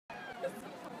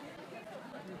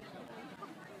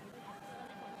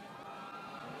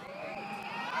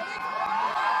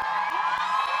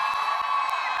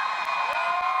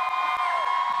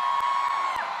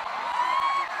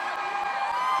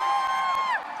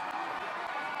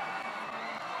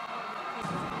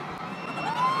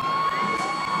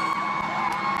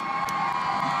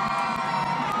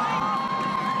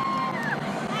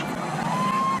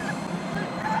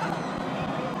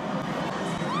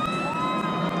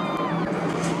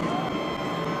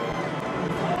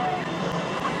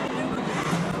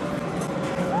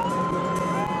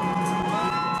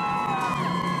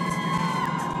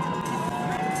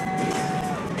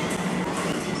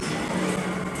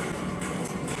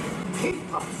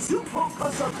K-pop super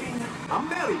concert in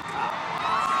America.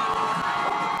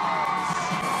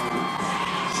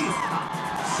 Sistar,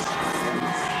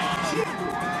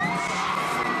 CNBLUE,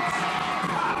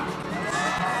 Karmin,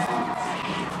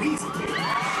 Sistar,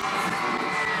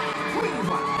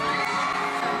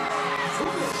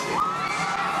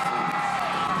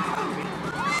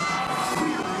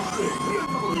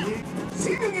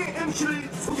 세 명의 MC를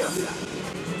소개합니다.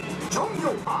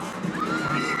 정용화,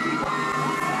 이기화,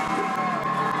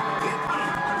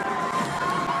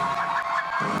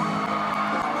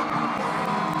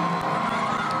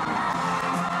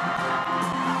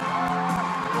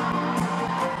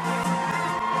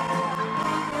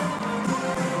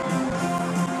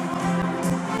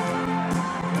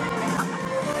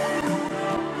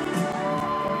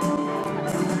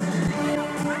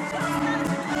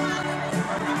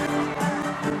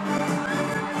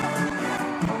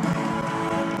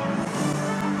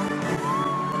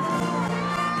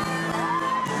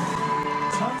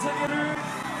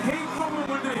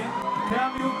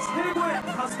 대한민국 최고의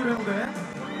가수들의 무대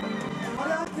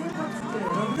화려한 K-pop 축제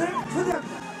여러분들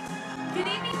초대합니다. Good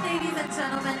evening, ladies and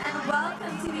gentlemen, and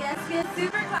welcome to the SBS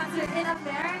Super Concert in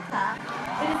America.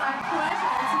 It is our pleasure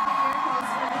to be your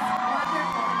host for this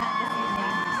wonderful event this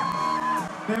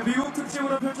evening. 네, 미국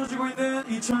특집으로 펼쳐지고 있는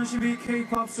 2012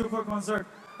 K-pop 슈퍼 콘서트.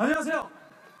 안녕하세요.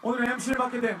 오늘 MC를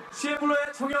맡게 된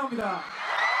CNBLUE의 정영호입니다.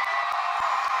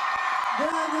 네,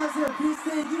 안녕하세요.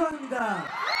 비스트의 이기광입니다.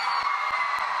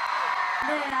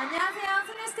 네, 안녕하세요.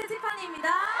 소녀시대 티파니입니다.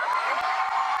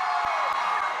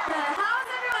 네, how's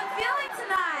everyone feeling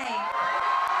tonight?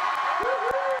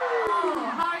 Oh,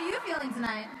 how are you feeling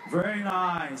tonight? Very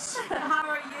nice. How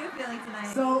are you feeling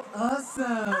tonight? So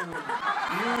awesome.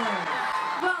 Yeah.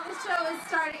 Well, the show is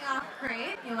starting off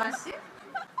great. 요아 씨.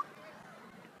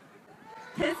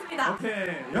 됐습니다.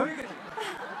 오케이, 여기까지.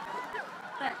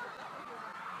 네.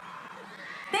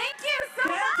 Thank you so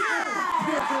much.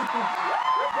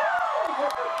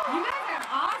 You guys are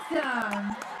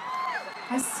awesome.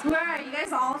 I swear, you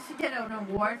guys all should get an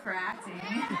award for acting.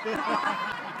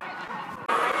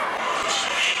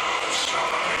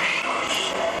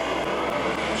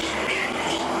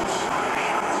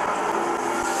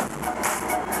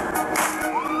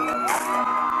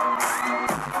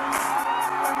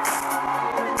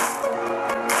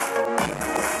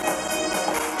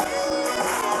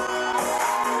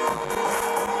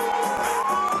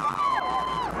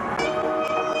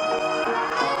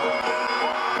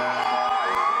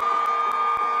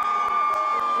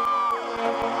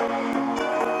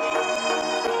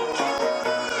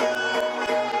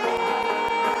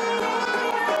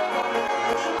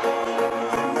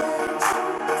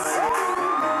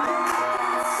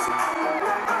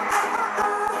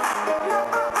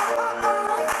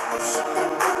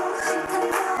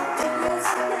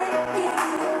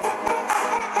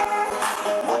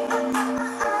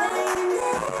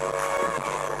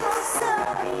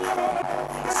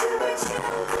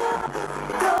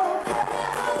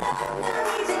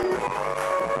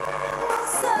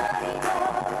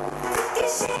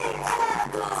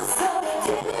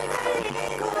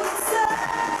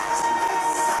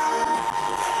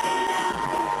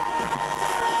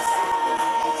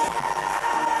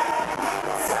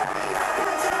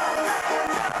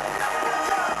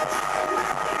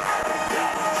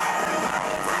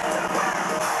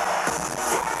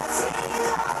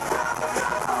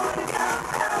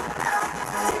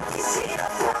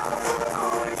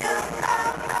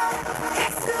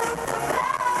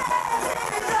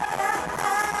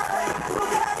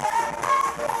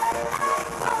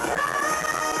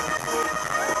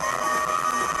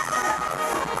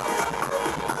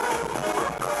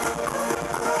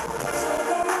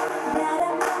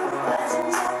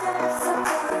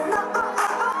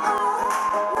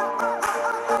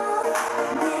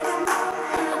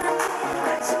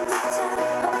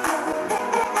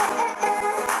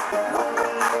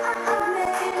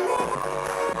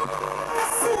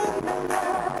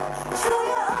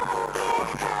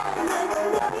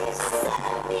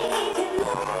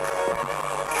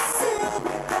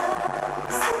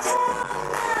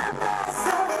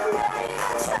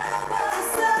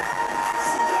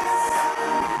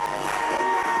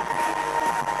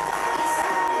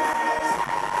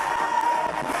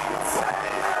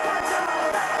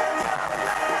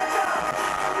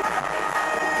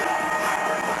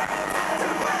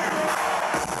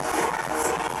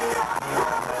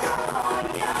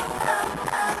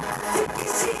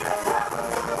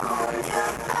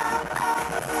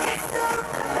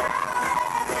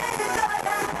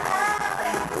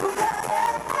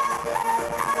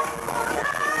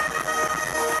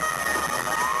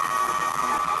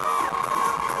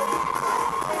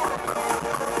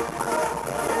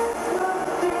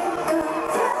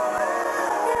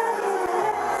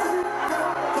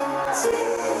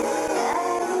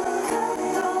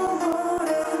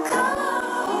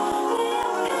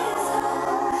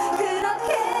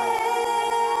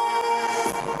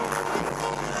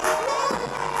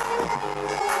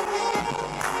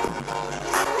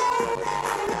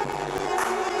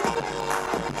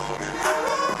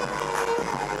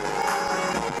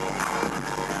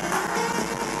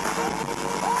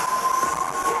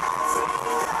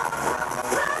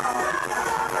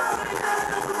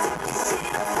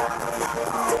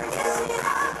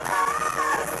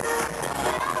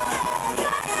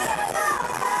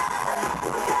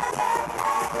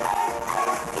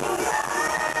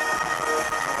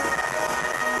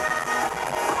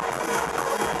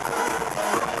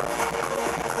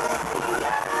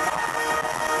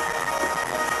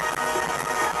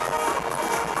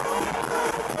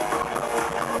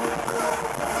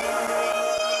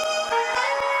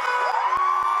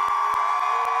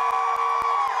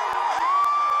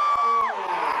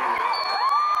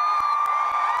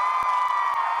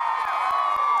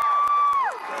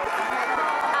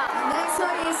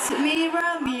 goes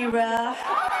mirror, mirror.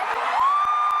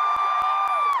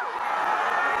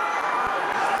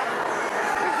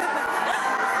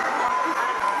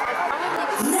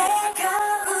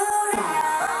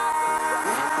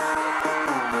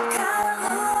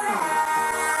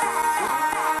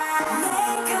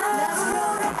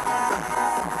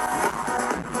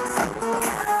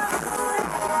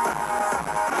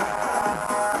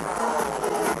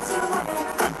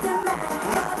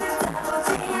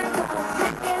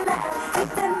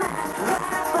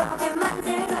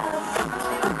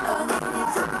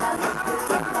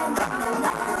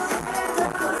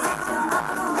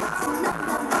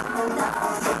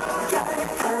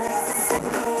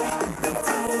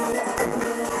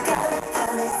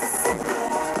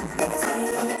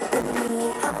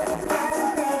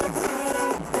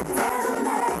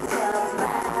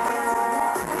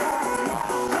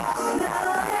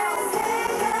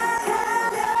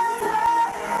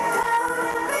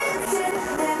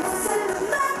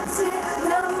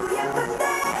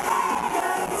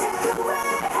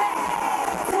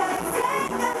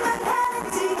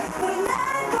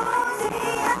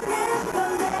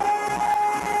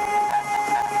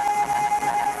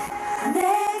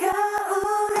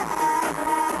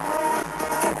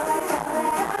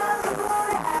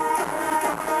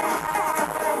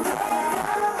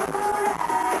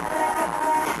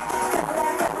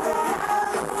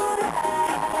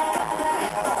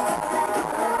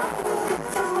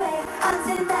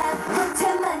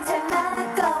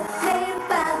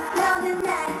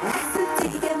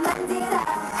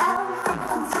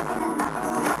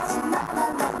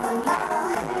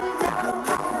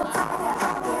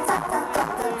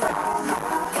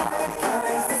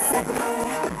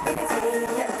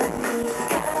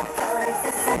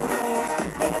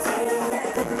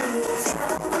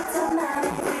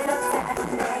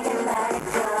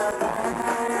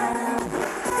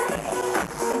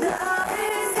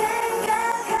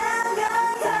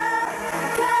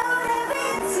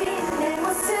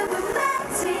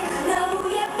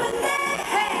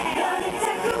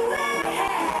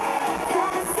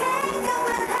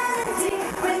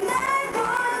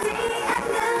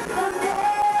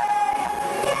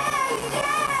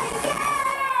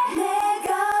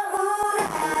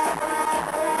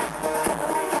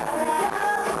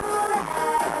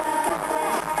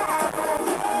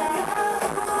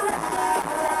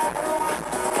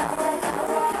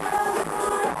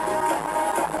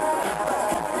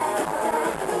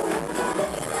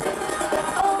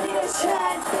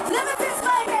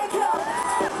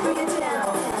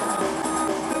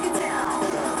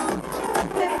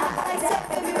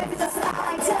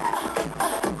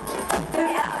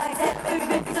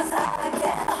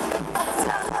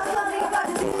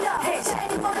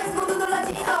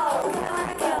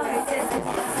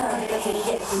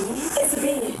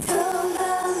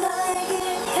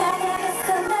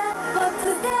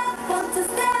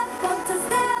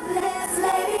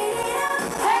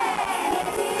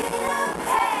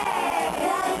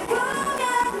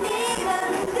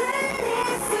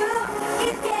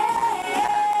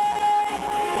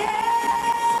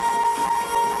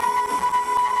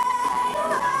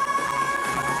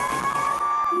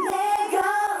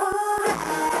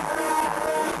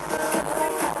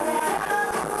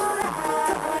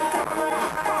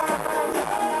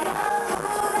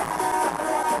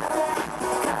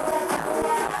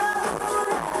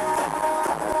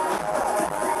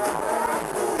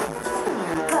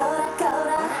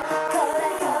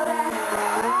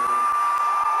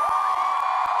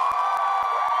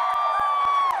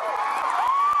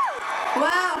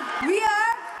 Wow, we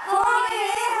are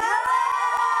Karmin.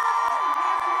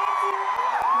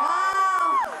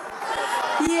 Wow.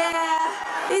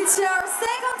 Yeah, it's your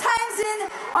second time in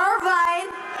Irvine.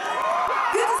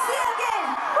 Good to see you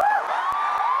again.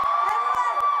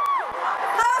 Everyone,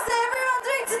 how's everyone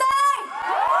doing tonight?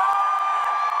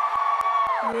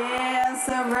 Yeah,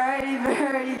 so very,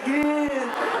 very good.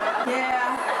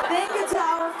 Yeah, thank you to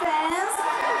our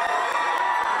fans.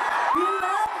 We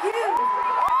love you.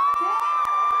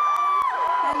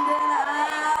 And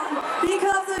then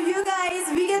because of you guys,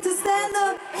 we get to stand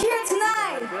up here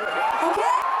tonight.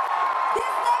 Okay?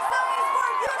 This next song is for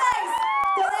you guys.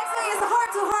 The next song is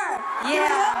Heart to Heart.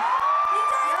 Yeah.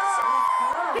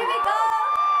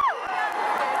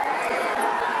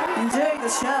 Enjoy the show. Enjoy the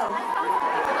show.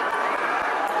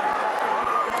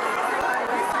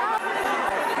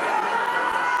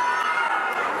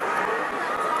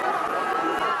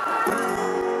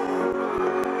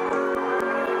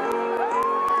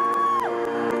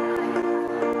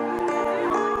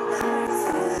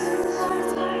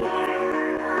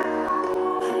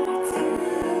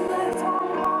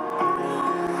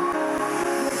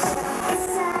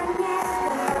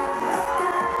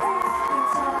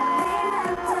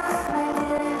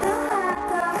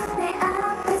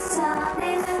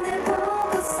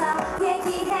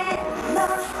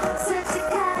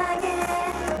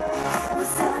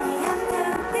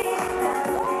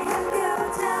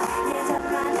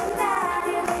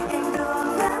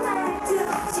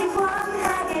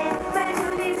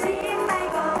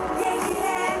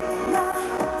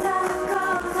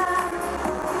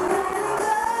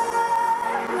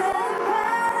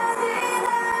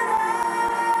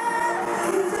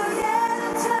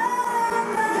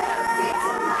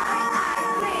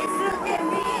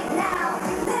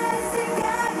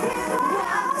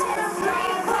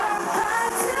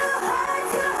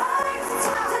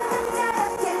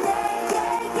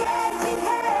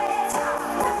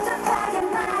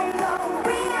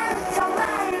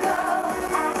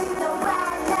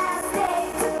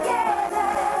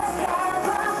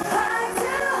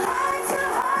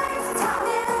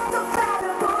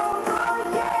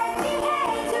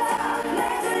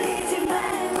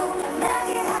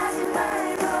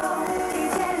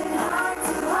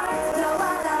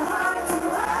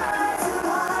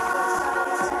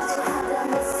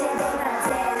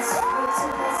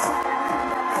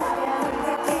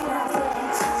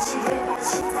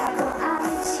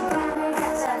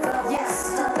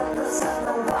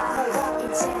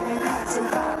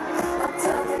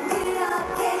 어쩌면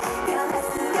그렇게 변할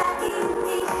수가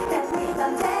있니 난 네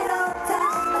맘대로 다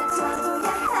맞춰도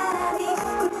약하니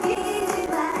웃기지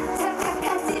마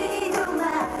착각하지도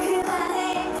마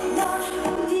그만해 너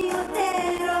네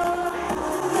멋대로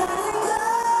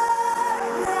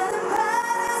나는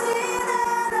바라진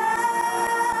않아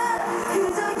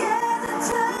그저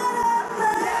예전처럼만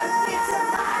Look into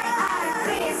my eyes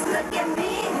please look at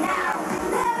me now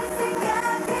나를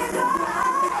생각해도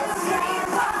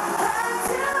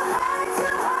Heart to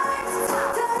heart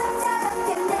더 남자답게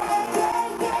내게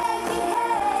얘기해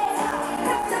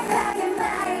답답하게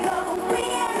말고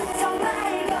위에는 좀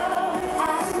말고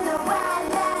아직 너와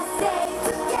나 stay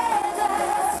together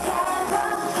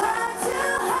Heart to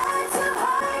heart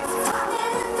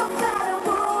내는 똑바로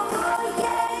보고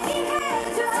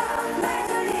얘기해줘 말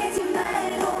돌리지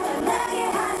말고 화나게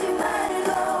하지 말고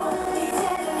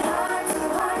이제는 heart to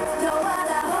heart 너와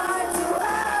나 heart to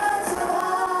heart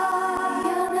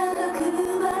미안하다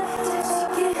그말 잘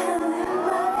쉽게 하는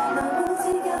말 너무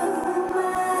지겨운 말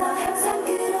너 항상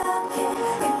그렇게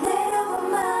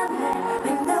끝내려고만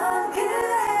해왜넌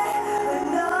그래 왜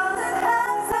너는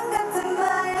항상 같은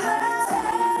말만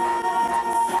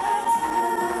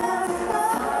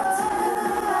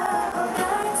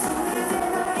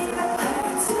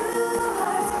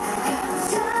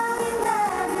감정이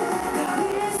나는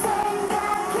너를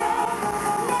생각해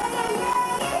내게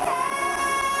얘기해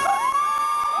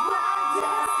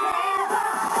Just never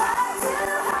heart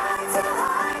to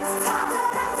heart 더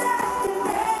남자답게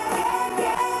내게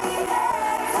얘기해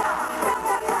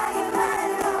답답하게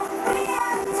말고 미안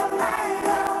좀 말고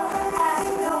아직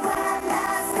너와 나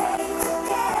stay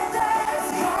together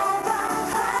Never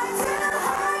heart to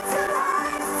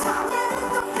heart 내는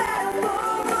똑바로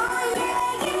보고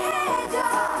얘기해줘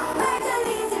말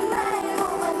돌리지 말고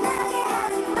화나게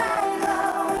하지 말고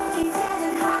이제는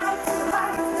heart to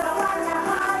heart 너와 나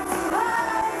heart to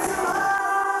heart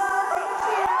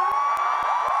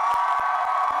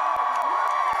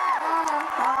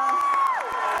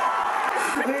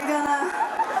We're gonna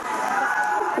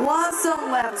one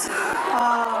song left.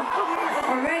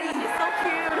 Already. So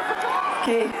cute.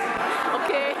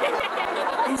 Okay.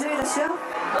 Enjoy the show.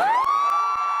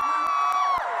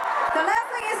 The last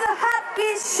thing is a hot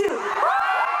issue.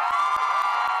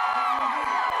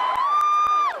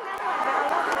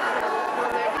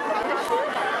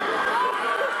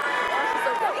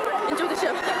 Enjoy the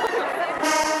show.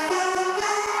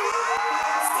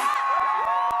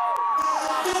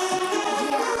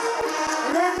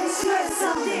 Let me show you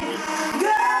something.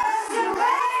 Girls, get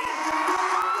ready.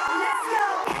 Let's go.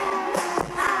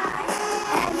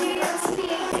 And you don't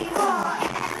speak before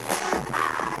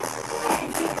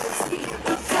and you don't speak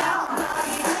before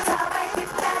머리부터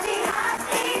발끝까지 hot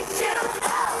issue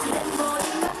내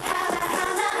모든 것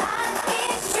하나하나 hot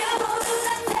issue 모두 다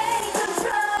take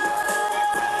control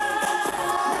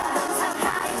나 항상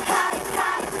hot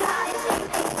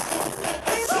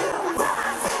issue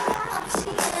없이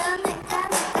내가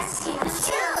싫은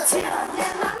슈 내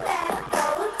맘대로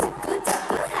또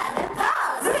자꾸 하는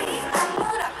pose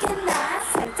아무렇게나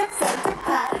살짝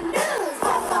바른 news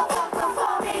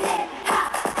뽀뽀뽀뽀뽀해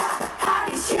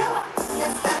hot issue 내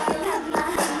스타일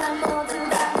하나하나 모두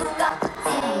다 무겁지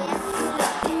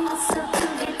그런 모습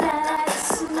두개 따라할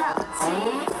순 없지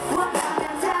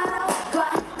원하면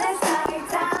따라와 내 스타일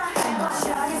따라 해봐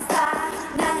shorty star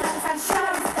난 항상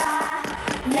shorty star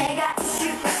내가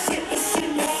이슈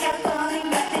내가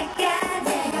보는 것들까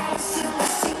내가 이슈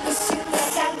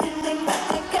내가 듣는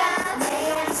것들까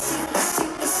내가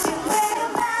이슈 내가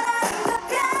말하는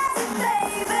것까지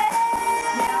baby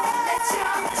Let's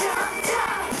jump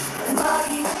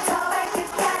머리부터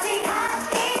발끝까지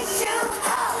hot issue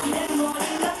내 모든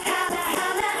것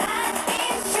하나하나 hot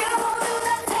issue 모두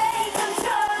다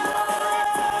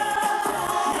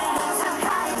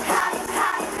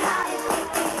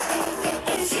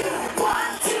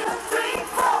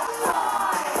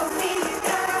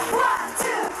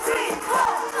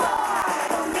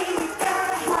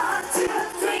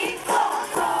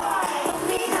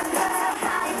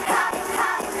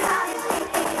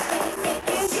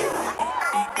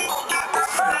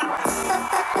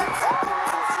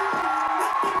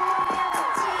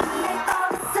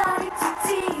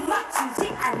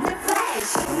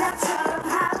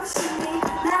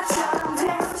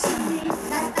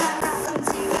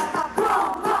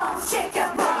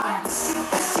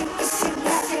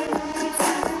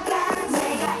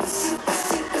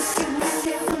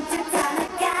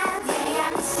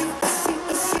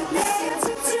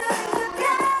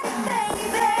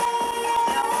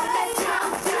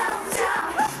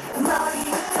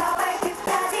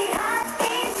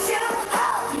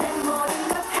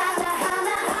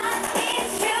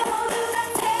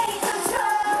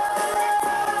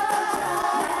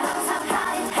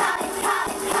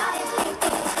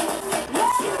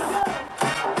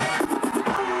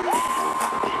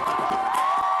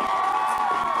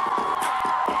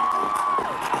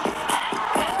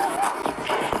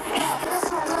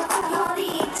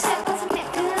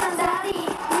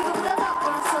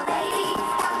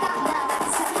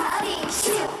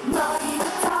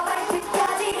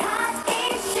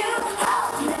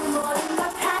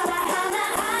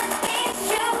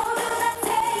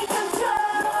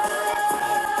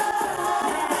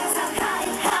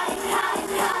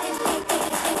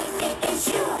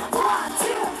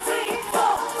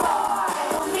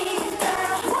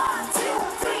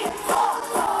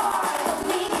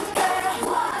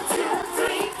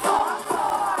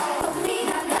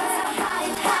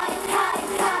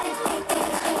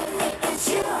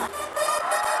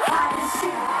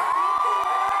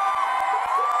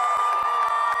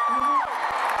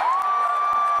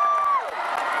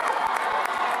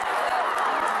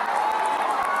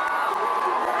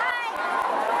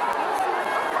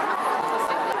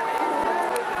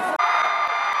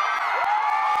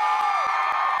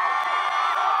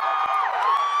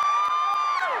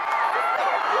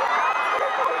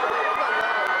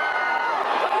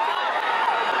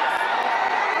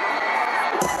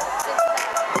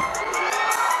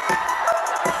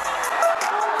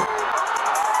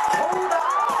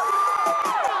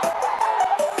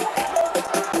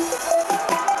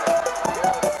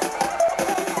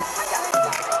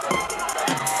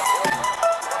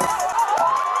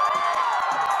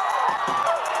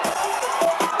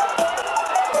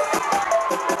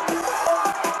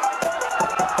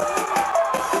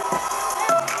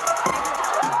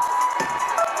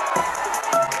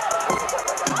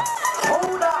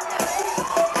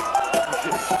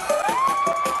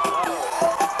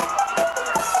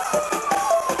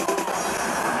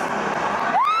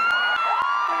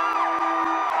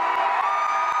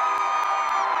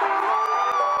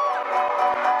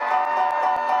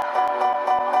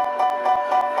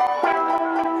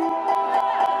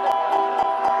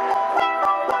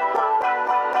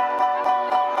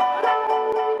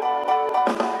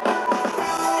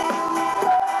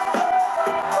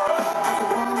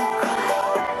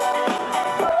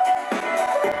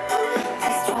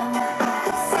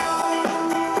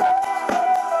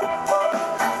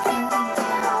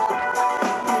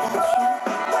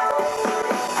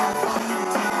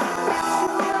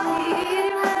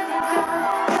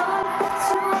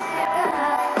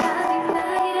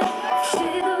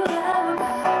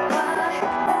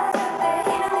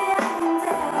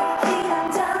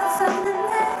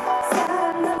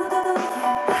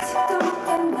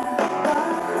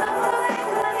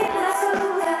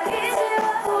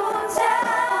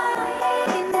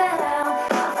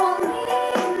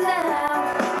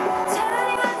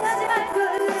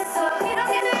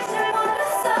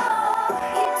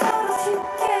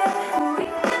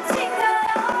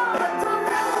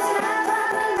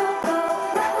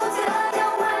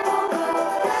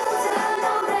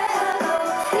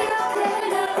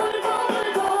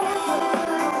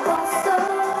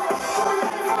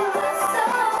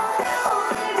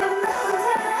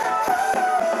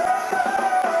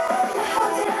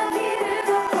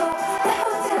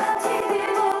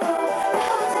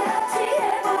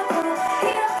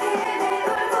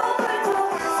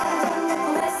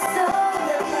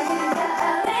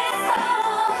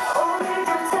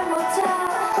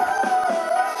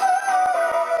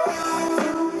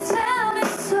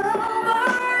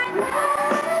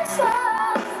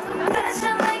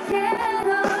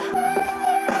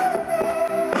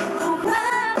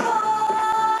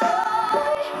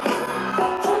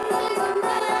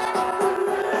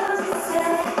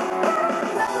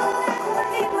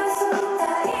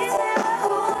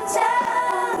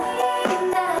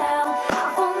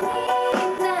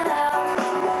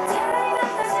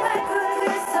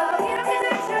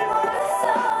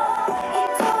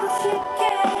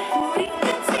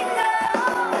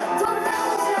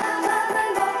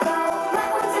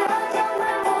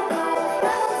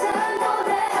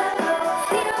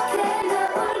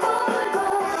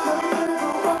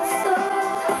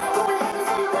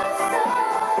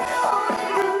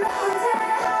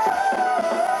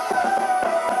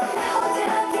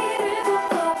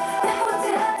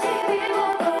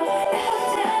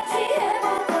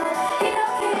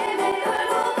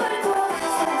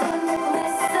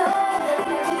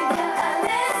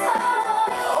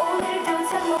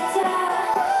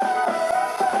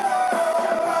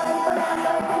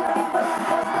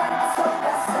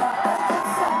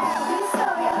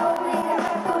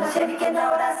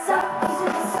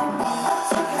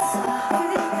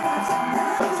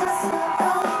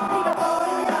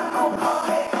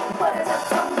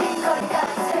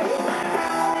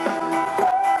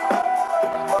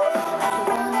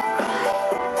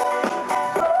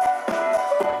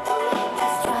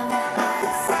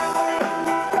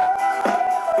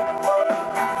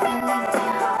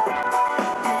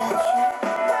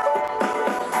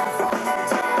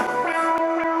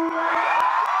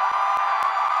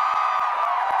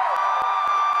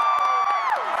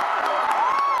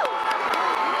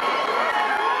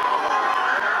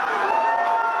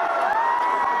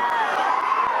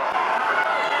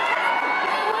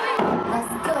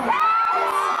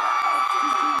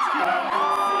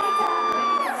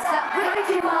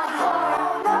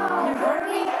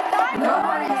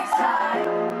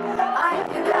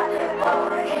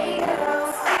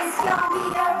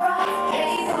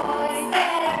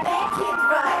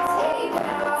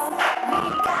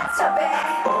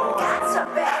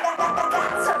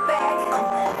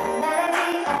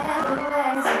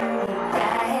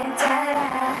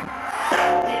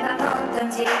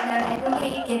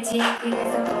거지.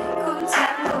 그래서 꾹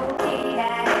참고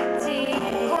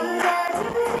기다렸지. 혼자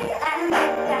두지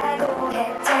않겠다고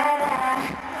했잖아.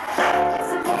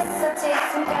 약속했었지.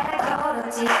 손가락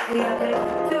걸었지. 그 옆을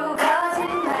또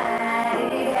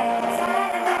거짓말을 해.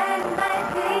 사랑하는 말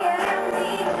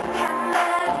그여렴니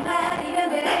한마디 말이면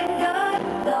되는 걸.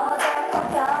 너 자꾸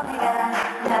변해가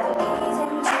나도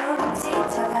이젠 좀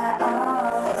지쳐가.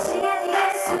 시간이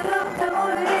갈수록 더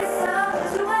모르겠어.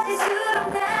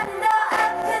 좋아질수록 나는 더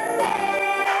아픈데.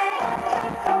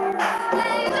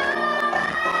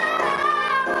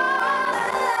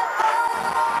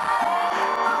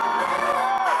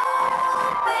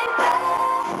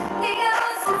 네가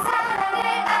무슨 사랑을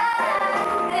알아.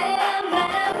 내 맘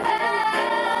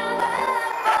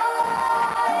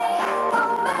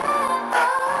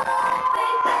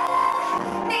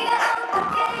네가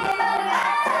어떻게 말을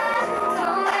알아.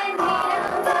 Don't let me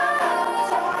down.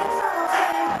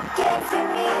 Get to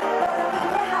me. 너를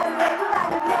위해 하루에도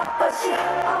나는 몇 번씩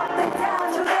up and down.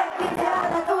 조랩이다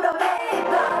난 울어내.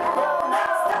 But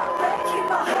stop breaking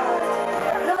my heart.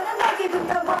 너는 내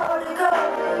기분도 모르고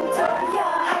돌려.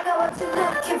 I know what you're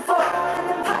looking for. 나는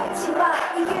팔지 마.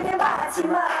 이게 내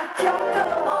마지막 경고.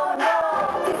 Oh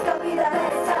no, this gon' be the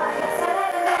last time.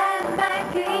 사랑하는 말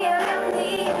그여렴니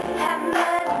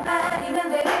한마디 말이면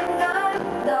되는 걸.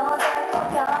 너 자꾸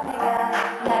변해가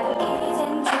나도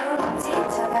이젠 좀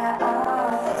지쳐가.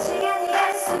 시간이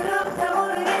갈수록 더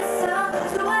모르겠어.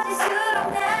 좋아질수록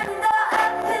나는 더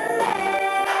아픈데.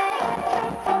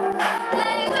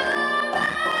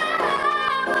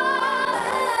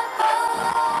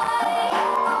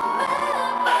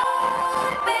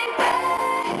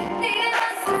 네가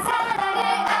무슨 사랑을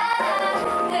알아.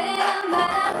 내 맘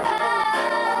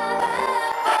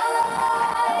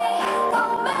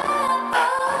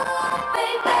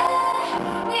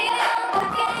네가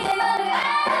어떻게 말을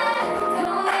알아.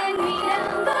 Don't let me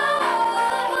down boy.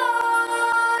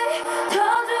 더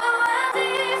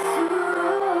좋아질수록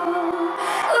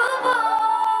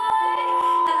boy.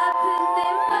 아픈 내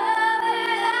맘을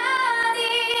아니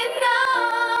그거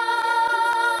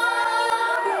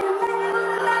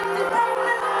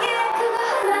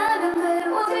하나면 돼.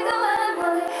 오지도 말해.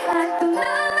 아직도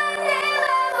너만 내맘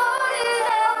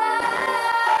모르잖아.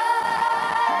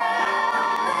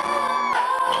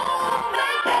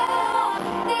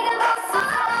 네가 무슨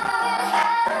사랑을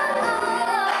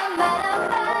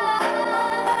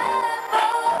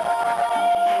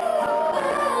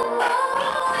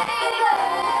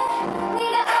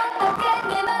네가 어떻게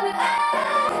내 맘을 알아.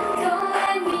 Don't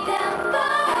let me down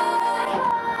boy.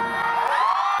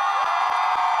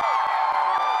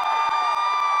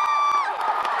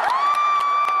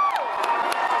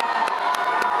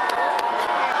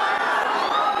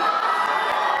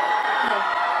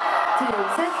 둘,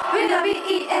 셋.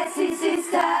 WESC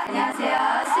Sistar. 안녕하세요,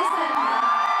 시스타입니다.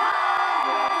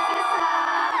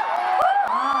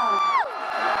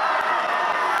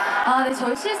 네,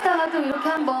 저희 시스타가 또 이렇게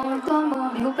한번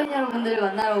미국 팬 여러분들을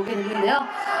만나러 오게 됐는데요.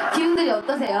 기분들이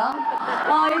어떠세요?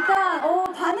 일단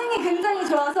반응이 굉장히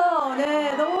좋아서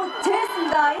네 너무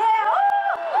재밌습니다. 예.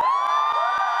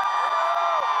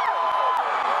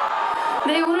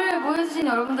 네, 오늘 모여주신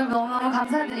여러분들 너무너무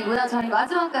감사드리고요. 저희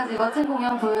마지막까지 멋진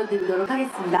공연 보여드리도록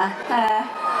하겠습니다.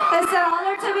 It's an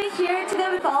honor to be here today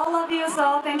with all of you.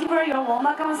 So thank you for your warm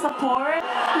welcome and support.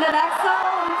 The next song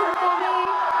we'll be performing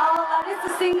our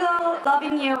latest single,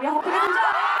 "Loving You." We hope you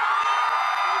enjoy.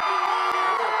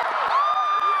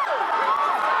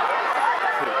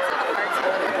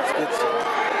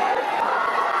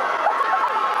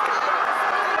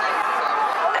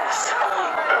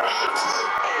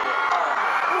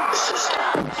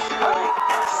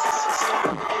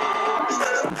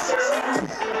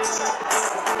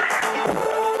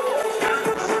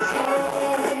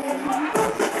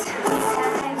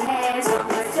 삶의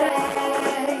정말 돼.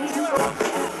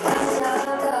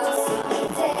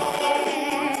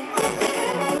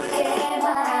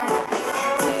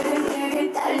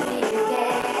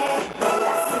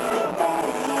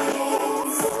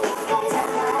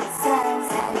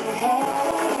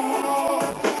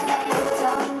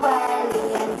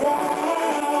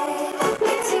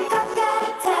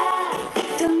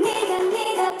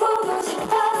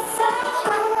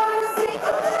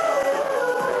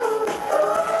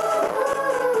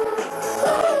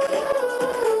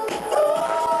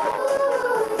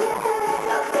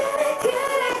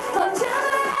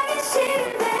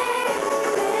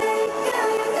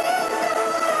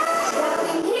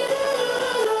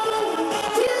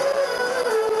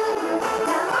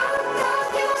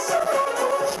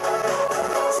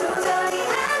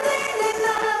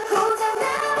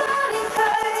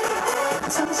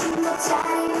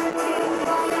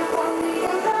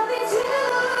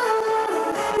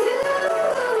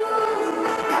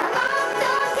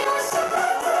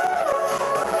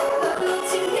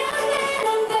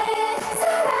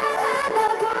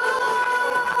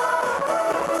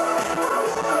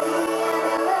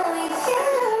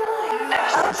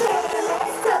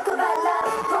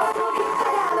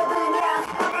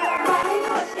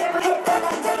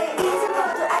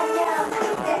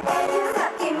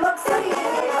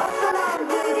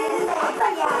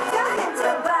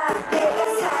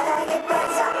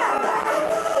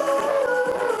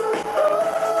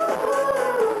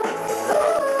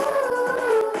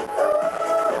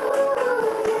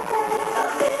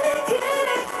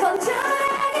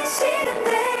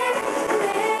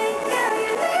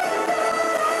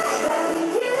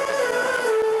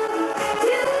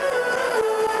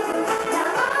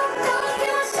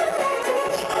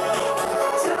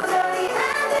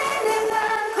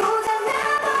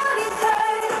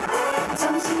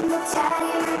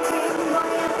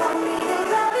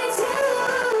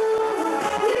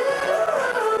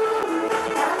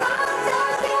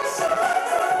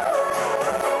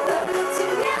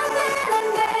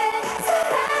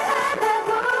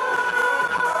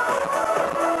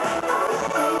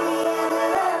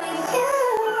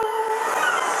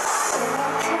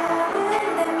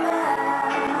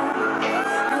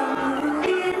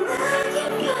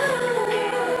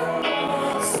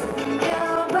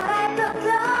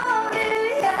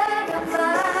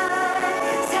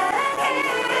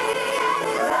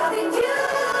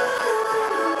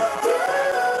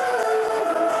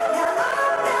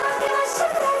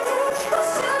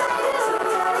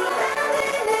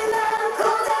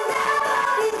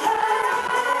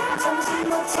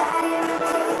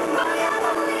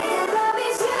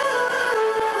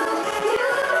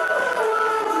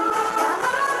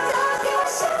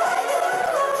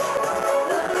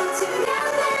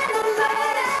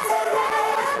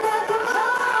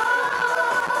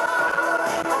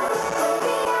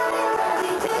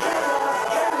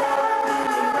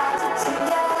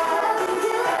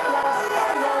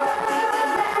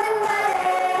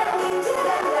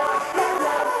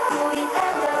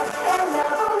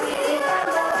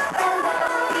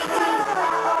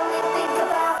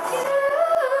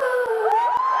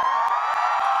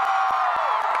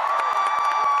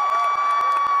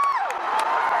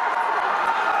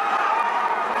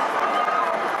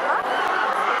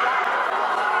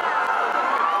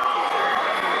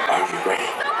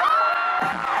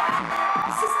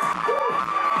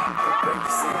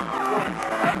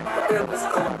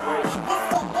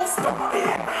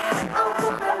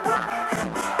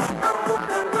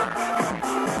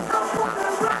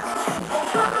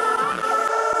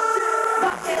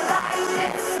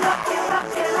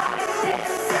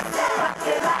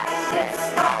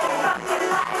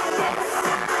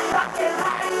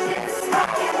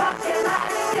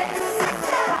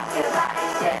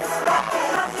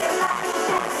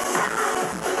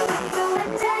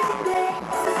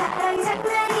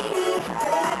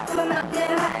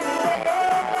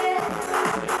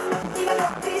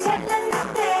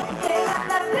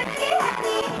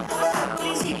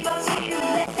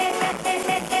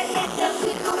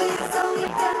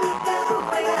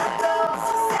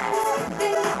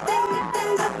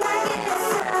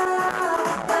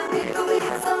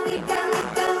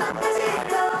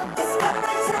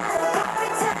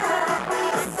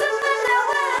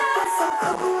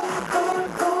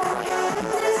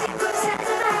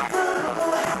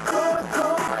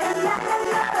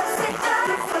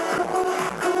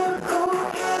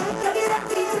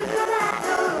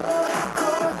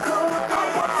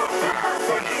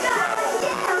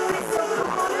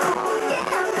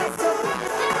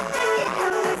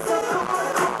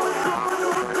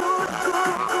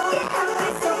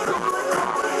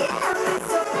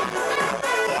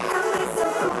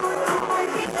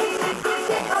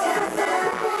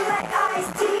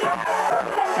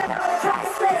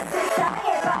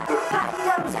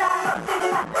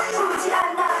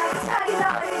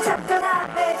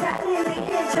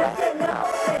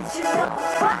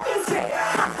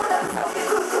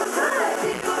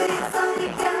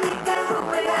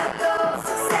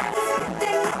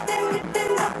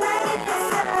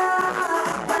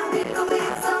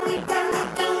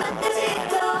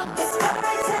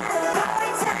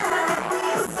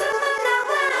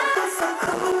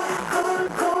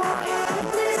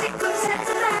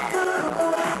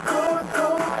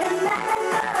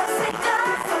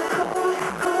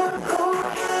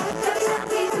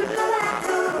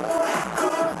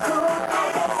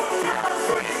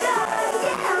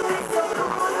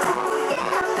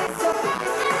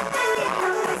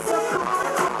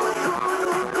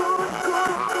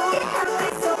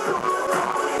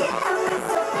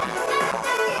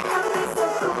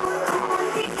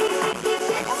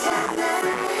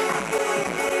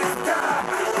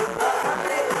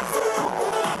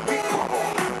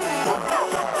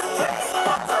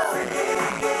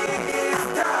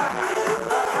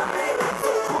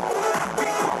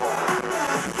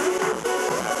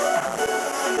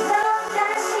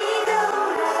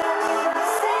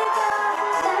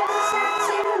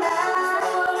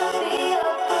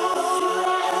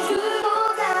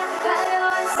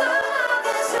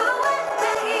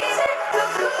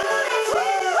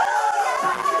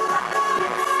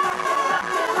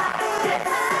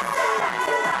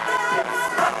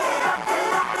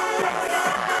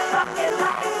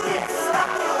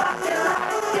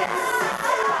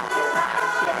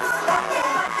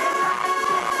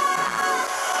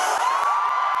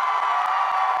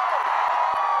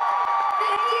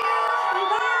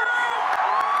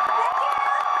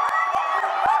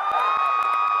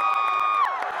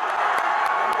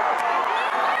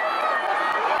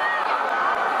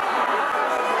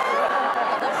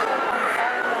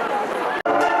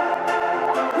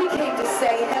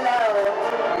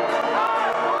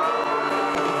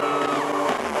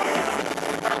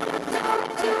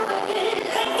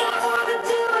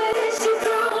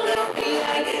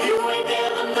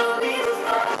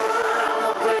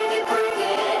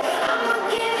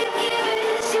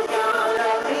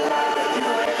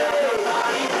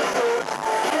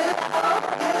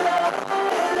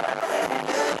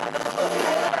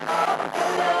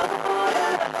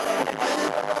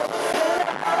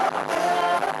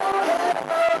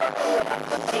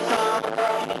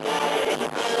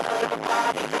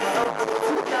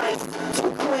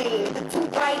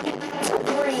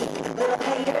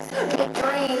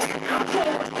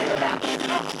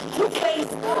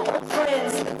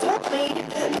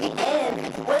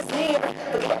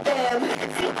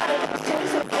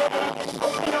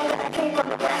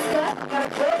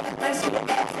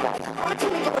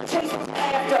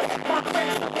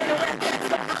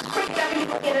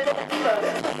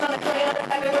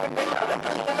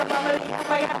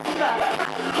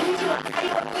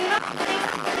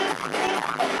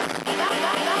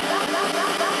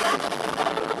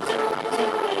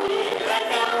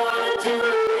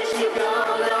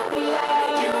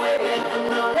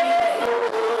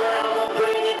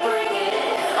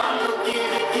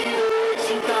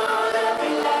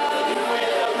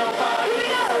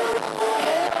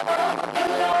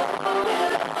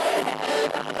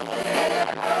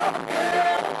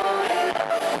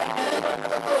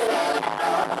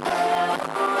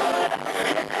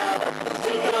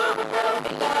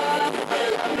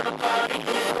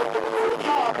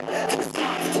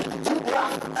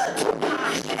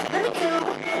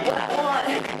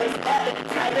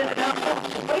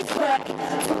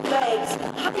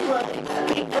 Hollywood,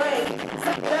 big break,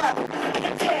 suck it up, I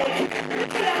can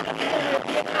take.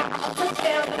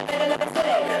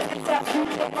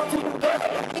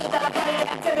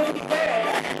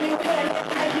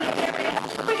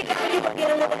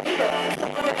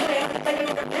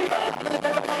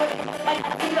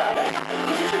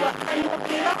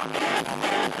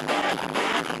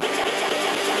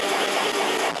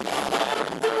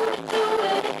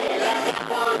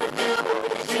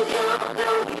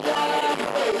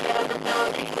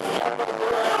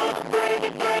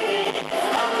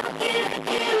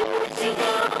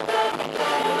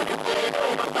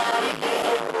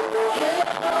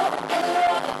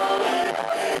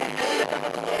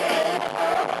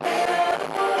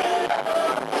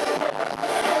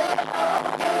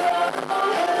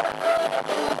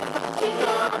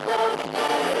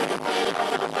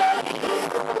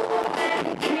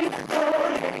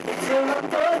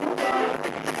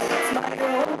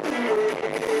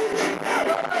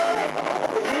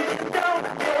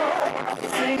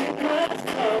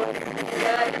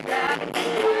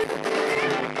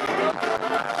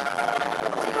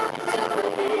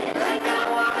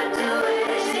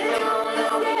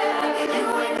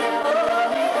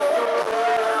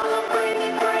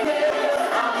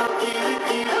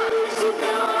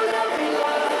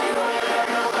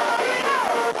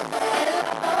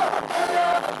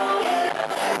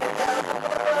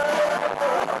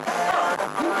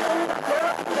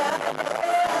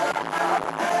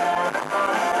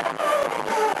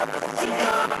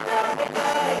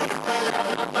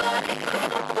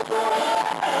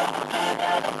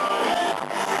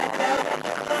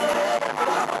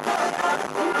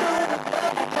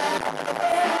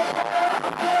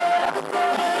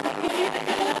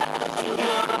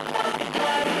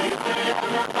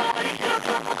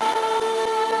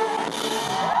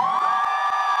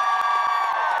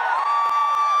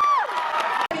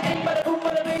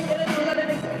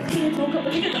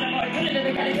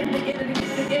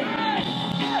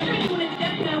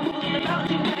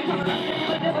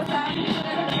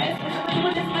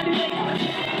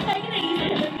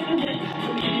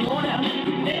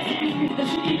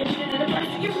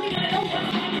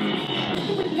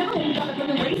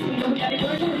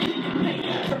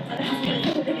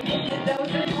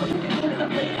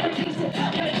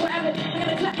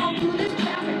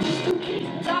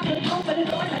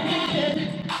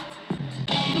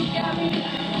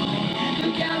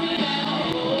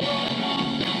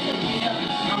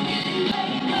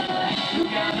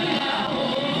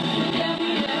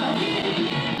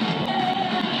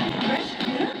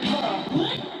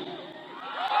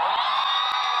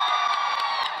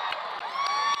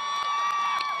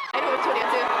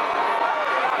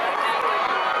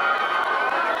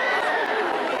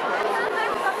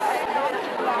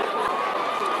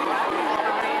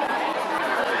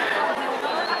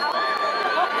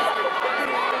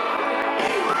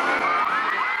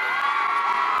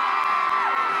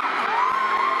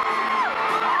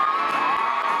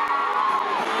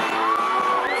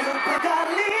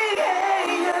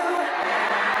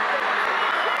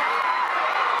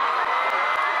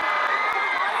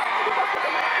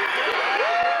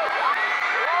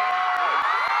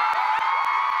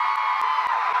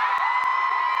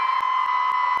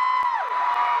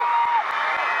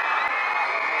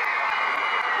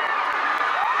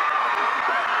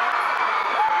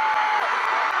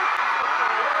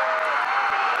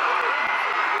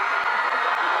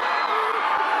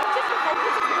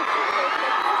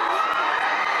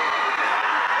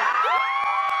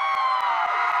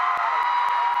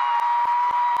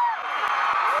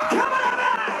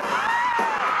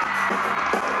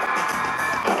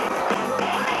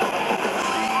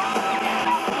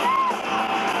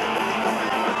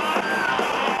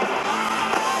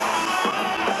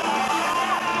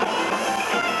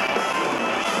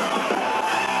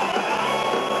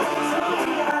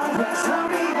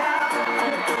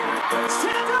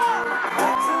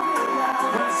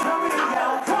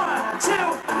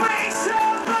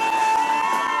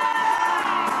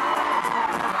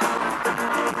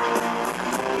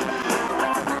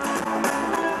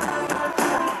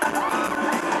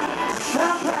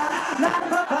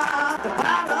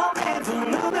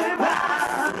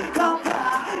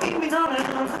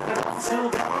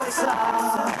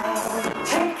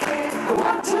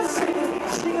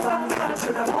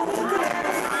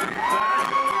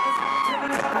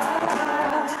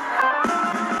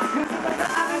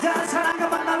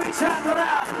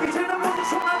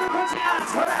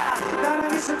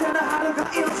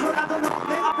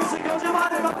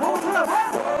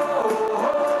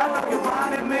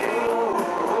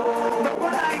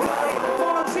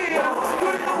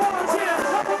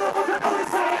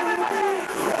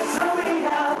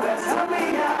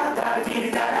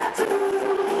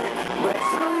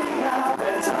 외톨이야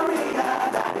외톨이야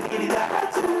나는 이리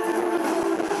나갔지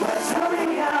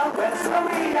외톨이야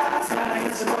외톨이야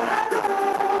사랑했지 뭐라고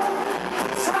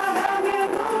사랑에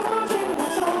무너진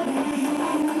목소리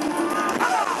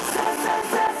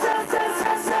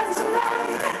sad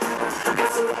tonight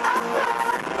가슴이 아파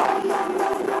Oh no no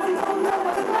no no no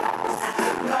I'm lost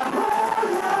난 몰라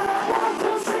 1,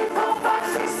 2, 3, 4, 5,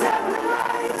 6,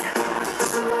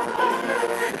 7,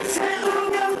 8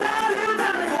 세우면 나를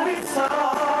알고 있어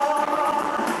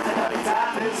너를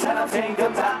다른 사람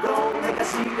생겼다고 내가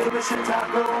싫으면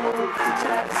싫다고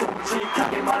잘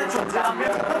솔직하게 말해준다면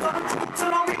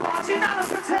너처럼 미워하진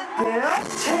않았을 텐데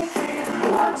Take it 1,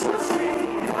 2,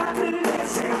 3 하늘을 내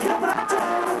생각봐도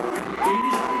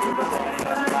이리저리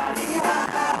둘러대는 아니야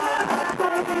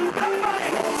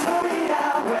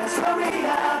외톨이야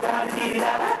외톨이야 나는 이리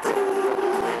나갔지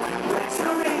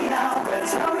외톨이야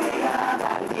외톨이야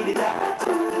나는 이리 나갔지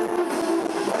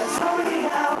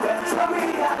외톨이야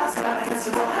외톨이야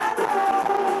사랑해서 뭐하고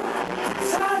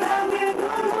사랑에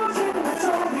무너진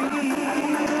외톨이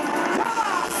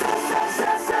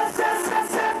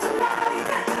sad tonight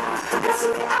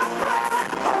가슴이 아파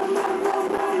Oh no no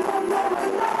no no no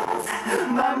I'm lost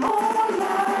날 몰라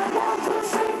 1, 2,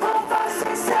 3, 4, 5,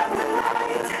 6, 7,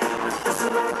 8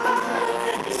 가슴을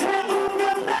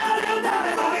세우면 나를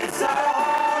알고 있어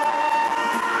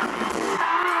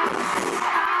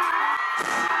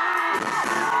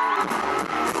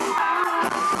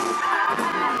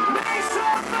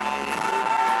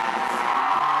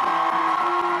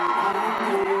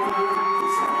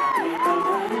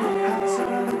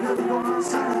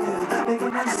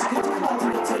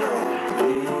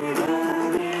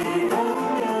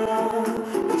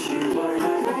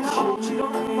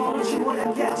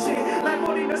날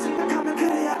버리며 생각하면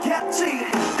그래야겠지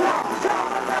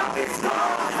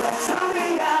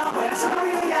외톨이야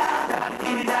외톨이야 나는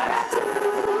이리 나갔지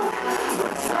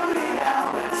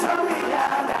외톨이야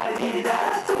외톨이야 나는 이리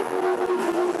나갔지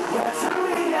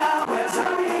외톨이야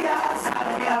외톨이야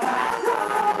사랑이 아파도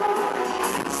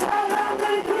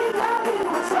사랑을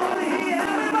기다리는 목소리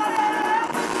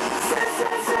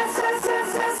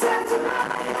sad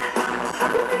tonight I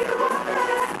really want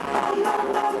it Oh no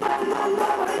no no no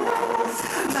nobody knows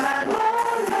날 몰라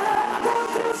 1,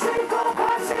 2, 3, 4,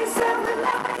 5, 6, 7,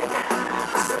 8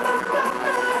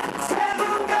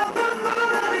 새로운 감동을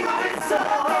흘리고 있어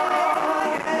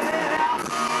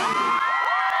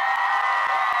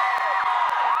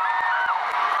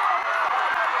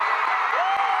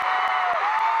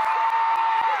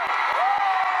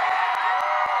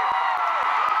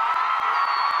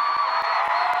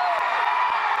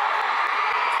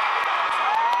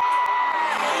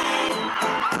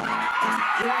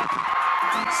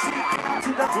To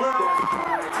the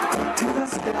floor, to the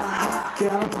sky,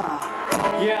 get on my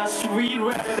Yes, we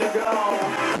ready to go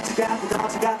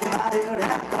지각게 말을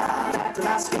할까 날도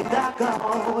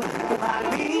나스킨다고 그 말을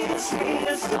미친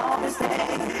no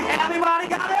mistake Everybody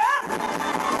got it?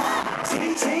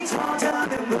 지친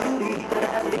천장은 물이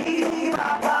그래도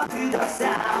막 to the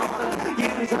sound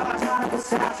이리저리 자꾸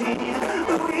사진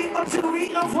우리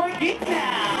어쭈리 don't work it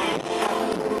now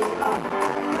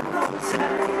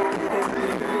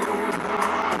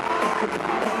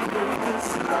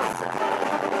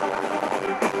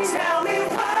Tell me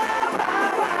why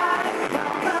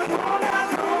난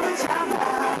원하고 있잖아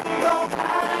No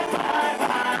why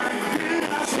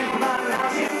하지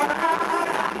말라지마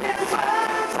why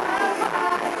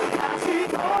다시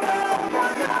돌아오면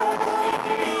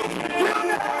You know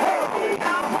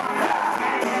I wanna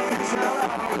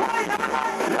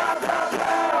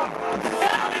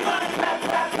Everybody clap,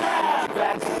 clap, clap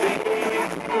Back to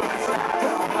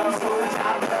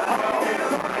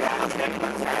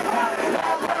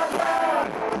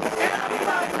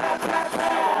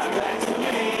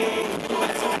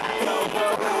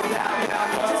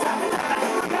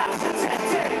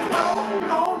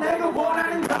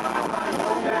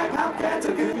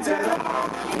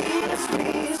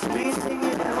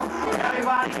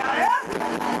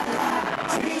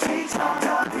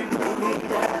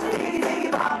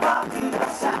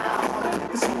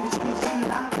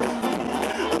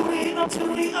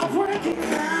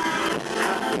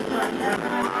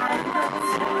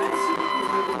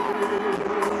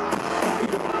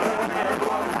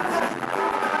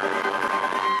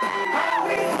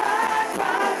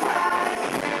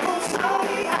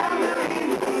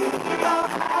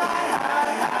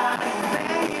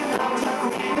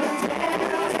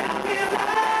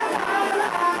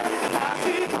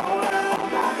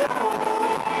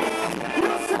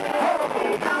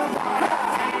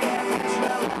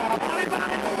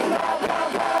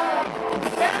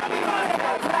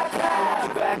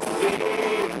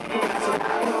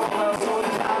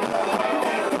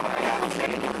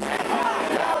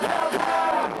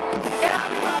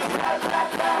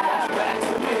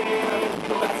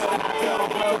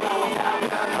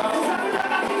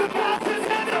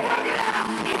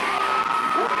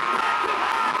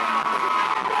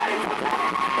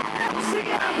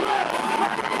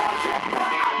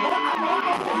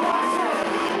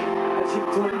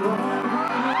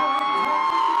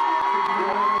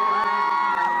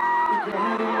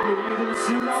믿을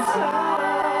순 없어.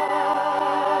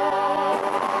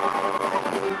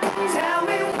 Tell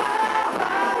me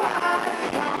why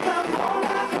난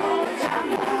몰라도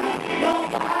있잖아. 너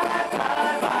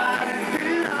why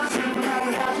그러지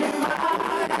말고 하지 마.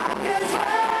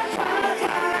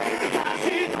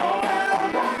 다시 돌아올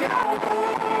거야.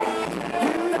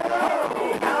 You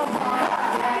know how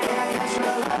hard I get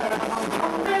your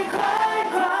love. They cry,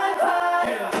 cry,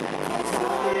 cry.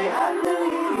 소리 안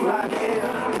들리게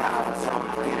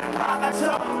막아서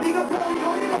네가 보이고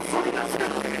이 목소리가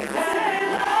들리게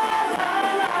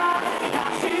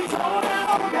다시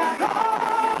돌아오라고.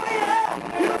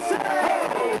 You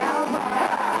say how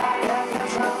hard I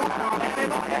get your love.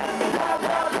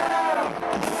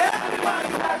 Everybody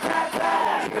back, back,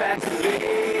 back, back to me.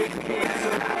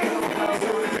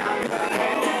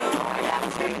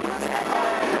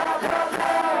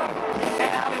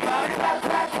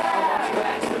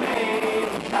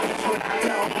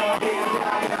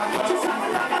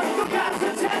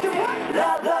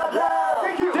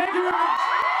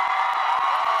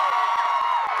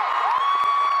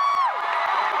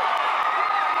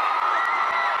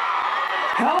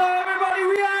 Hello everybody,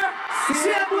 we are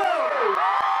CNBLUE.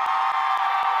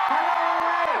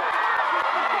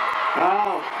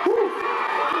 Wow.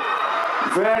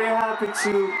 Very happy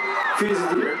to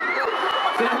visit here.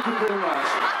 Thank you very much.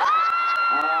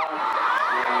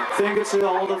 Thank you to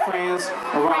all the fans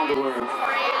around the world.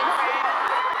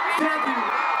 Thank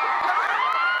you.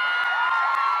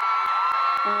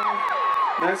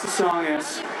 Next song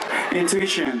is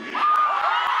Intuition.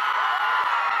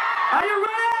 Are you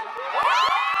ready?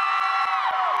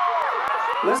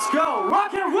 Let's go,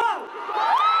 rock and roll!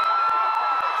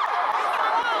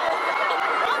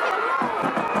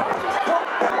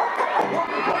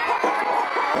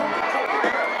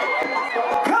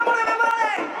 Come on,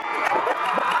 everybody!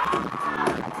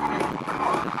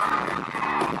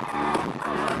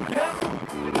 Yeah.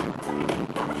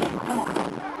 Come on.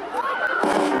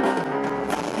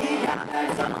 네가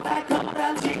날 선택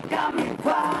거란 직감이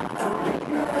와.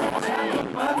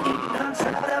 자꾸만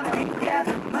인연처럼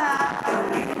핑계들 마.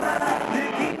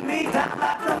 느낌이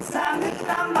달랐던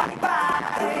상이란 말빨.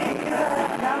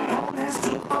 난 보낼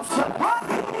수 없어. 난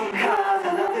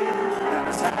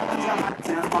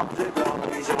사랑자한텐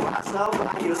없들고 이제 와서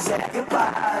why you say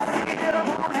goodbye. 이대로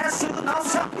보낼 순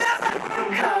없어.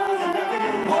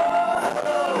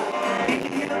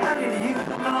 이대로 말일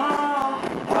이유는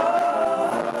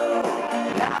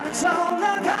나는 처음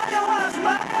널 가려워하지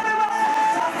마.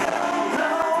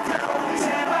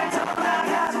 제발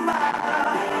떠나가지 마.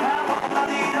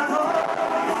 한번만이라도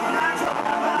날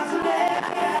돌아봐줄래.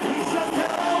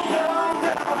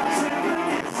 슬픈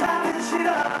인사는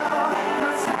싫어.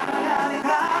 널 사랑하니까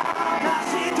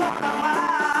다시 돌아와.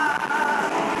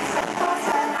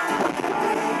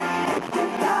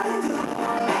 나를 두고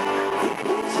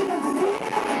이 시간들이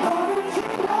너를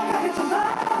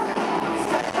기억하겠지만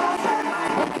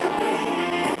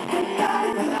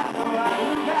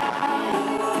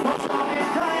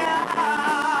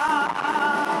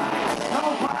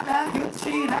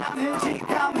나는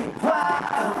직감이 와.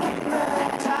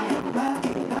 자꾸만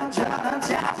이런저런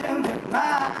짜증들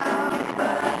마.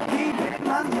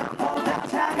 200만 년보다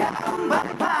차가운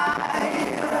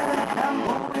바이바이. 난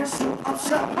보낼 수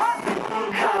없어.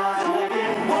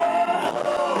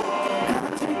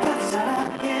 언제까지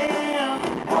사랑해.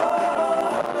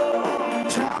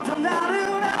 점점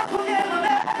나를 아프게 하네.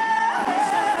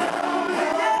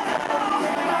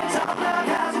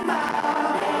 떠나가지 마.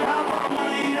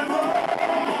 한번만 이라도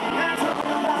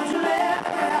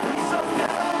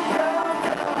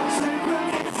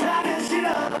슬픈 인사는 싫어.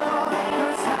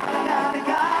 널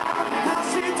사랑하니까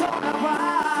다시 돌아와.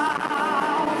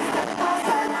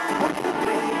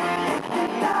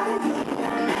 나를 두고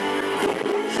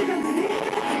이 시간들이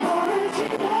너를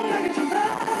지워가게 좀 봐.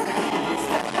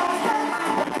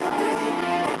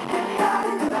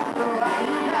 나를 돌아와.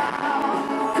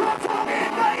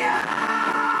 걱정일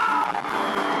거야.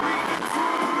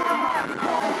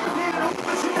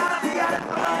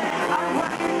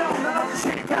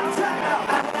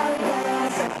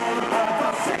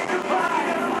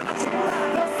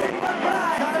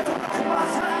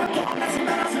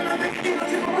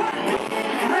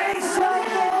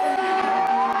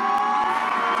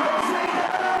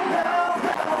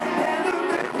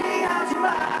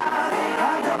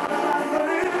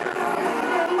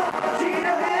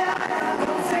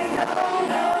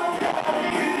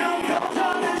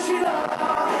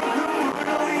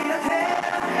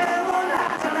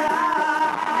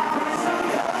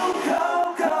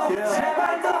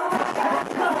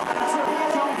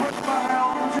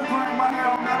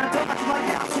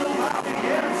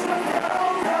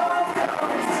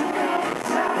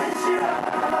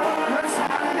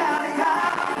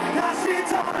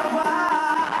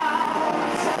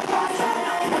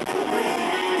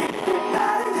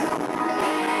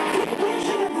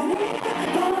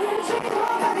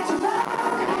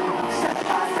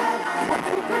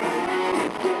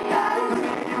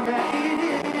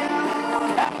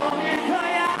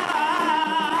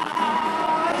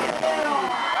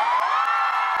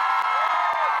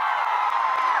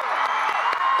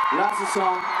 Last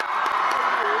song.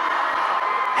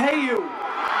 Hey You.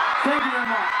 Thank you very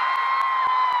much.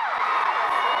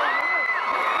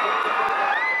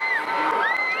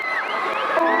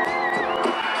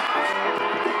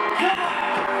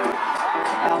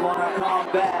 I wanna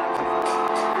come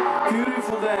back.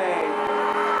 Beautiful day.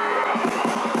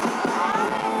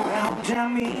 혼자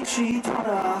미치도록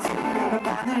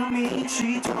나만을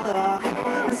미치도록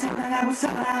사랑하고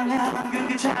사랑하면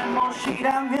그게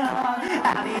잘못이라면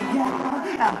아니야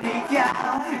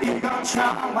이건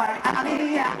정말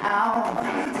아니야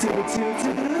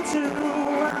두두두두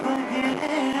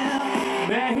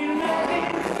매일매일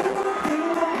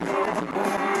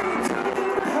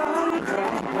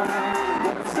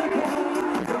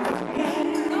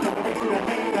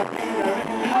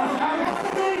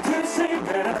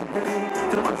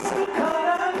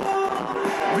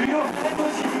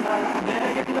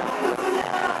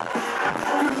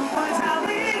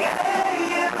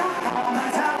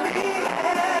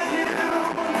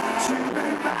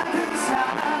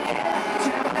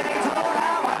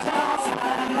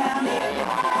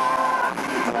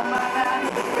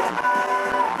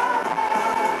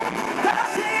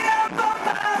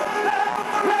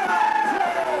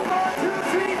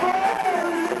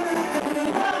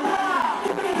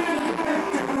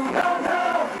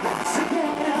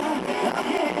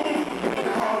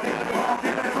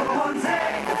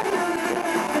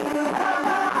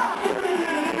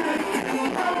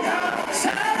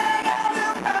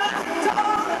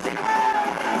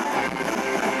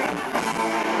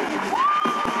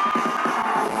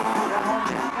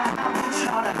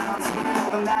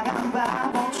나간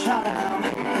바보처럼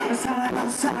사랑하고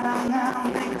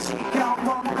사랑하면 내가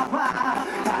지겨워나 봐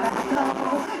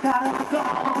바라도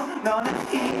너는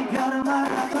이별을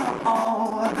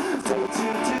말아도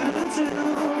두두두두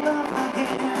너에게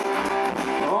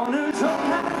오늘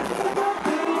정말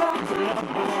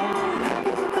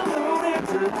노래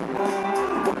불러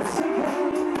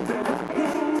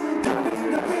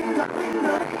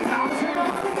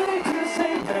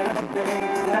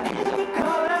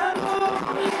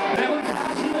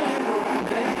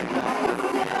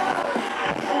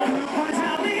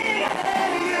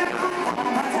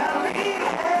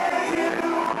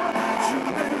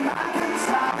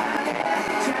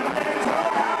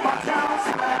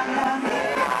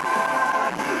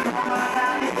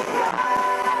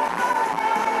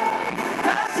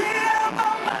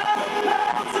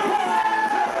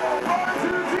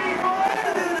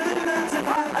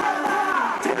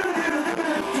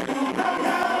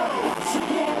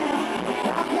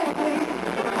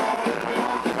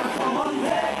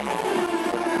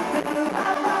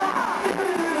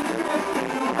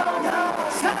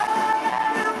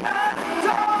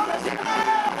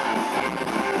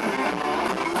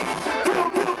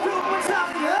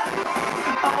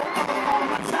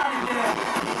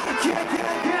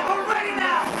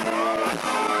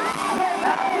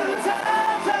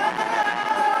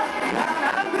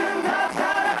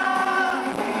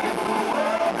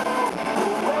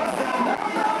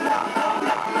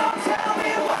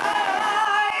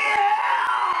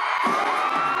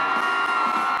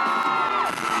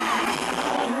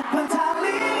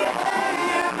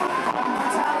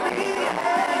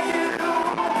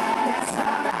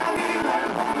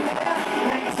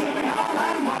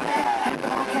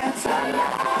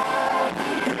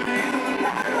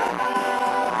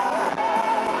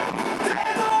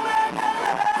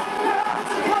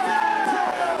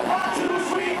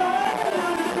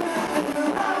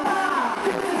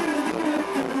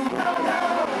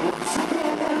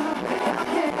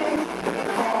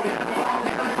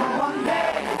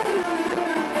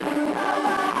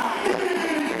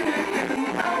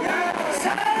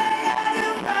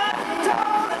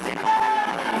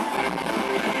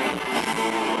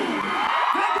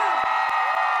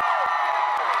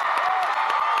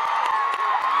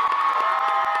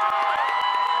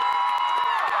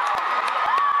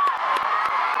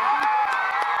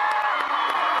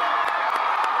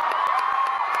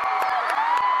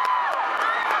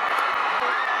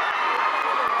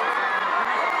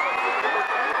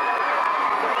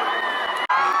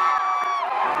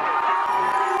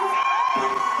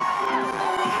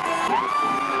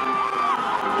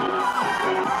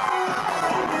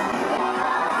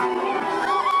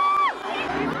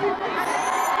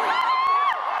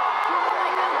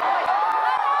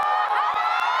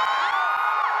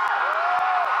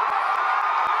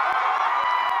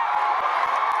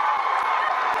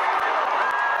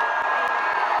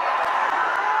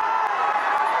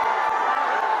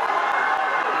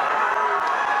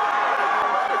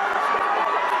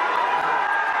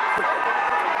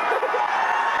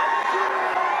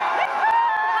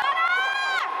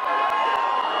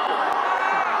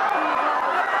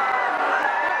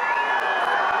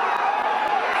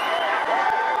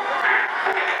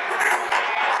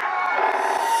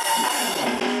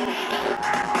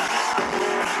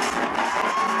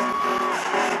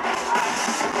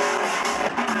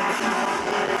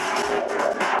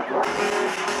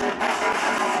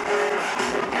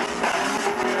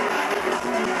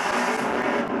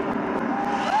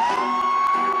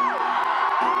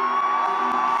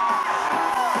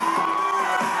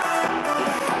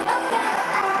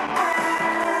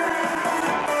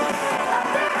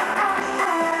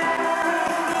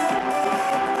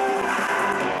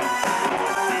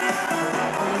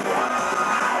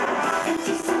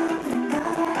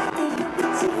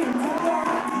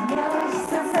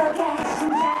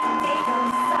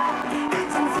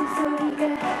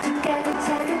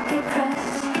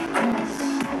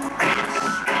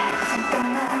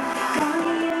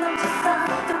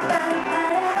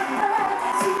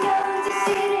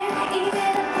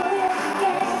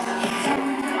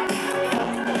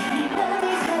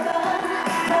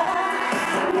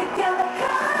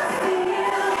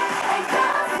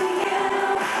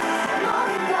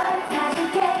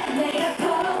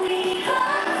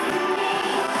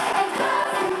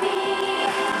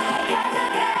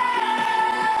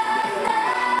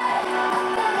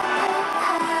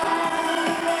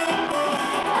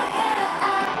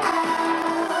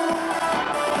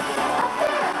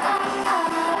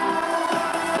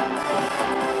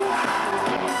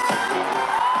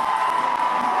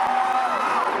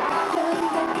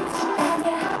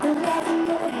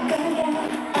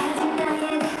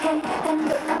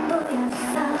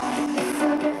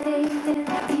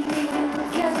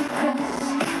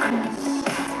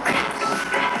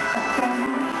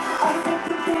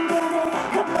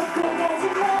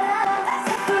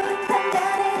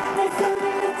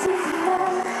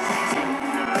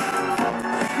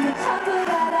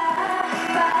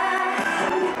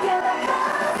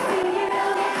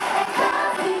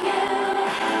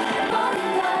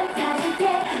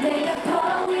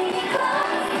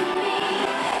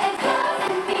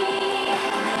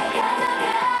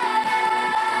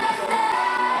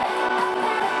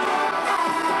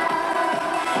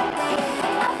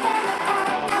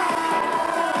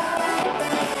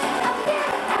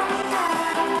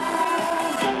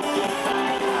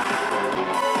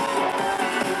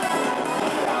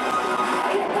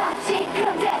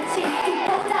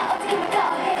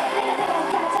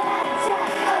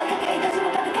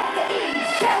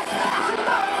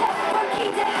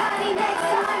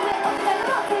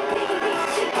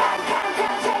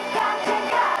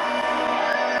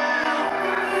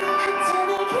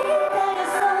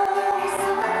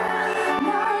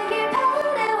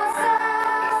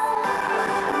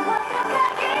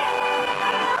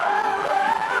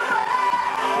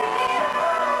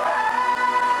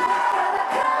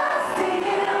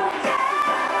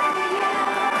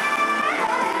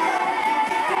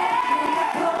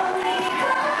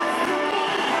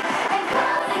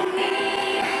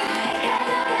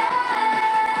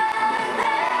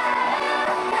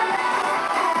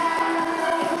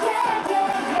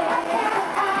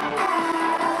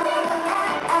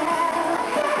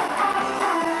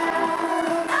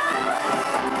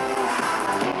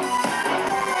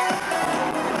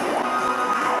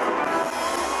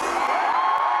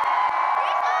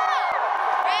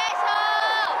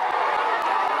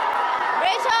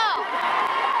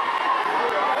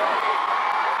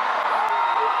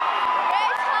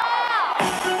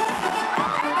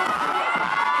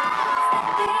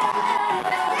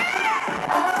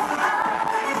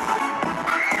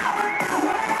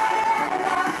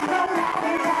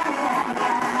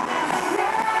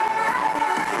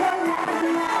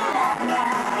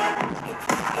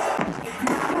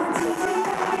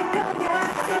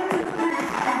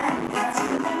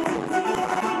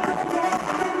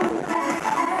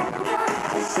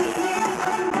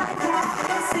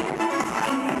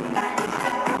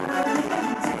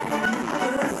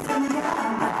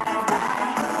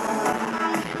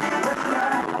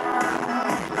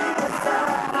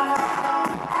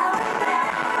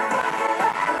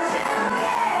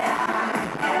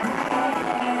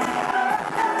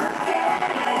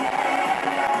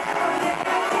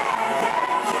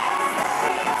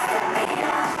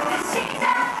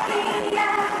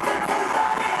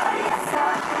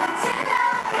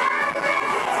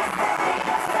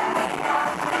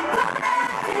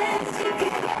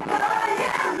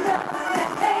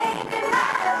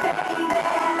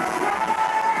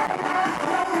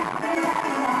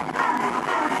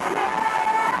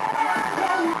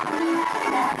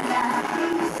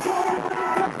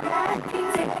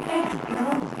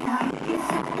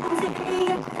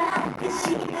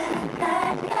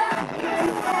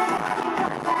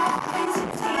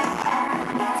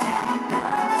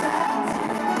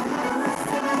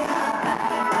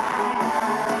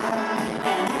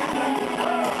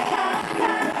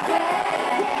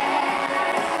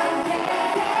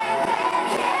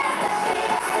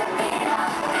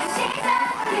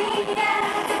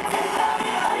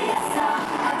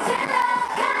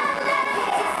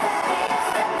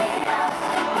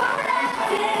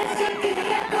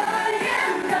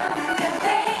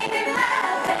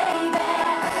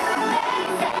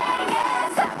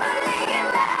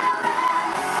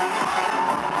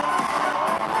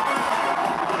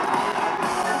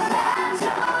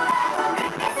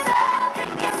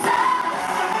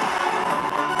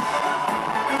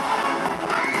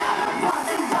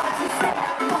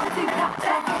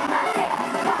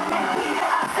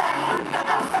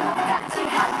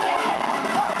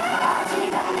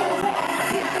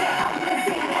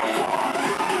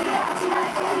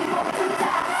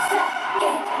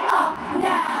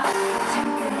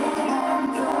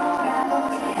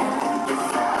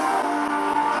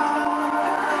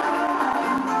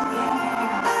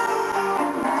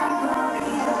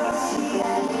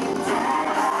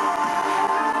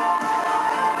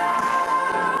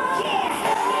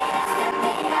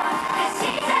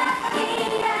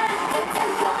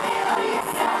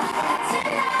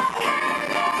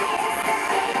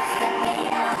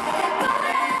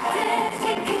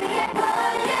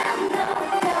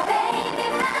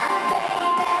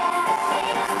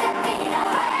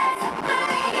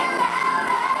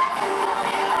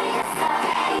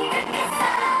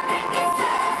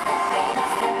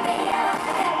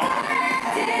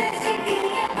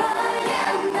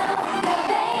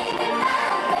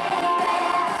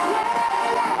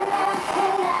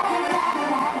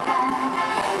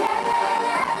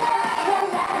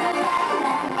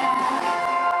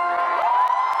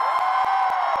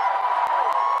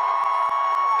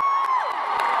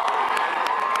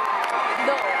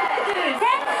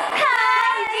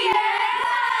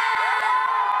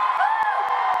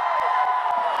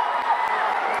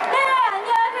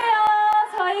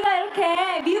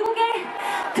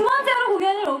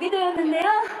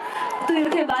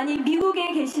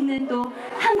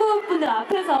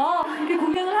앞에서 이렇게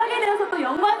공연을 하게 되어서 또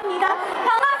영광입니다.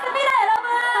 반갑습니다,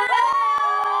 여러분.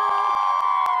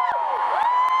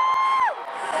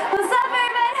 What's up,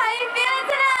 everybody? How you feeling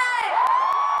tonight?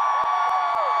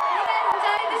 You guys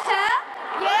enjoying the show?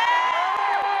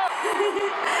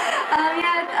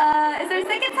 It's our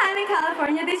second time in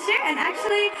California this year, and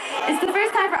actually, it's the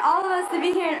first time for all of us to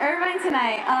be here in Irvine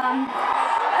tonight.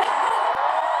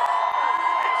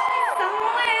 Actually,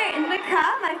 somewhere in the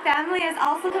crowd, my family has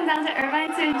also come down to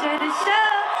Irvine to enjoy the show.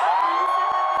 I'm so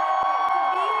happy to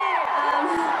be here.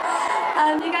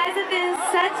 You guys have been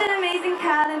such an amazing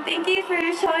crowd, and thank you for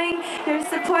showing your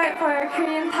support for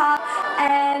Korean pop.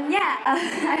 And yeah,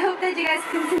 I hope that you guys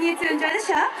continue to enjoy the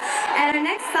show. And our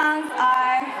next songs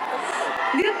are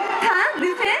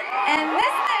Lupin, and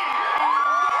Mr.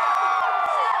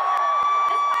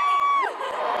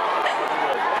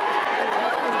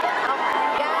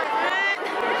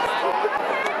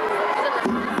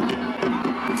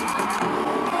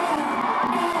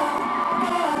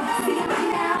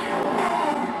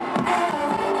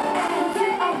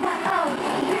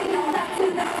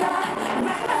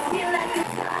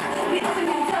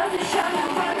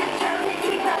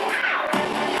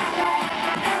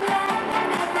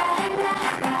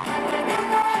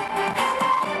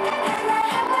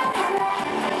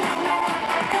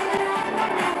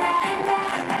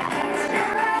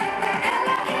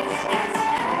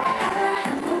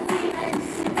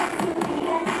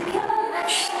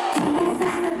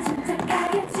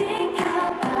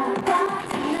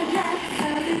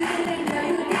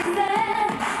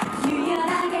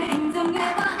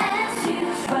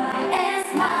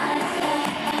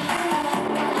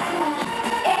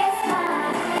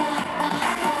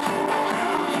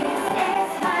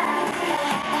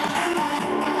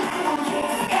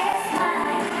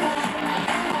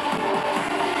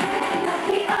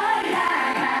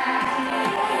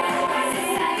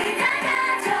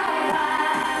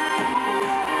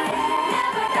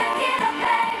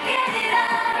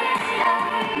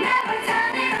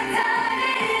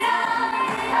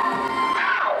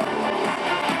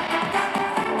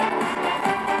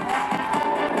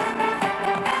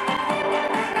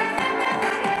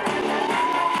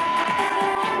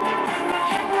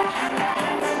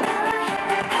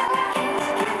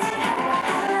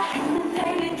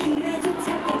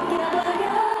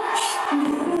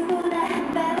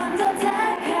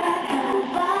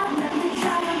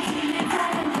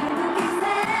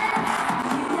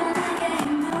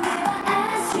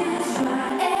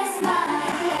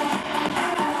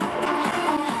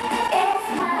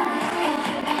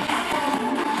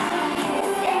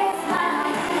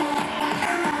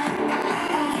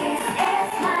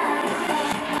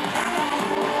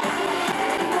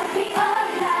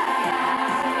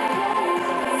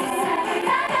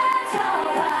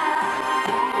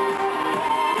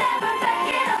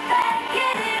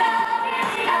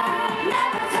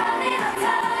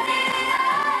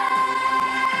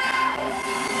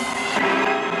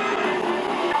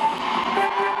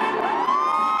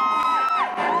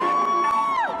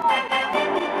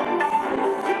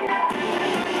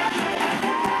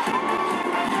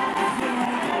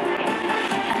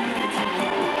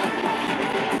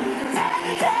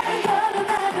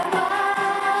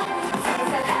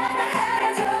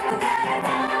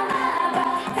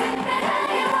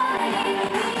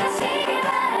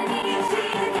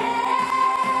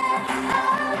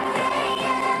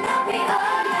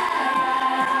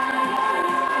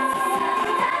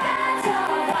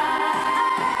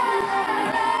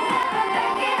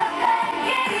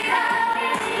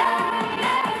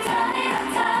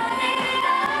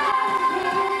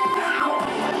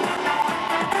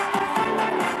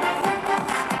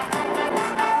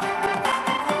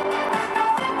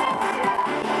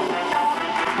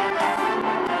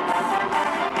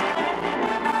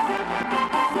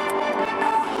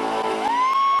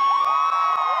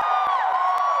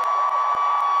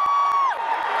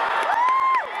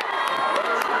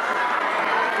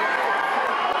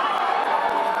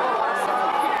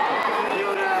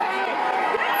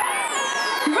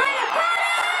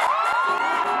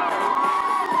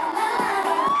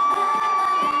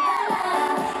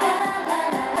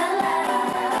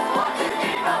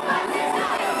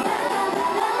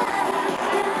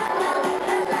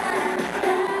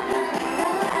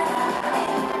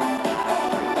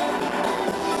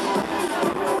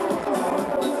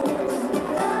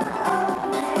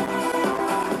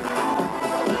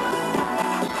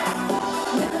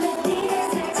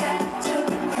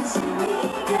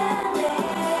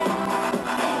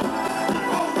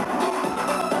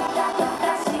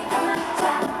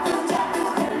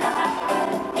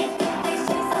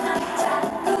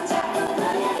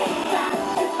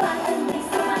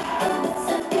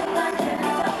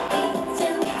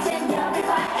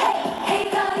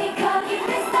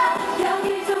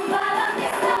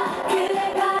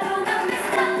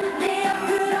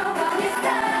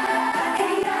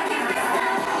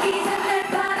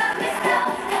 바람 미스터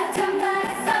한참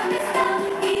말했어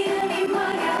미스터 이름이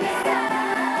뭐야 미스터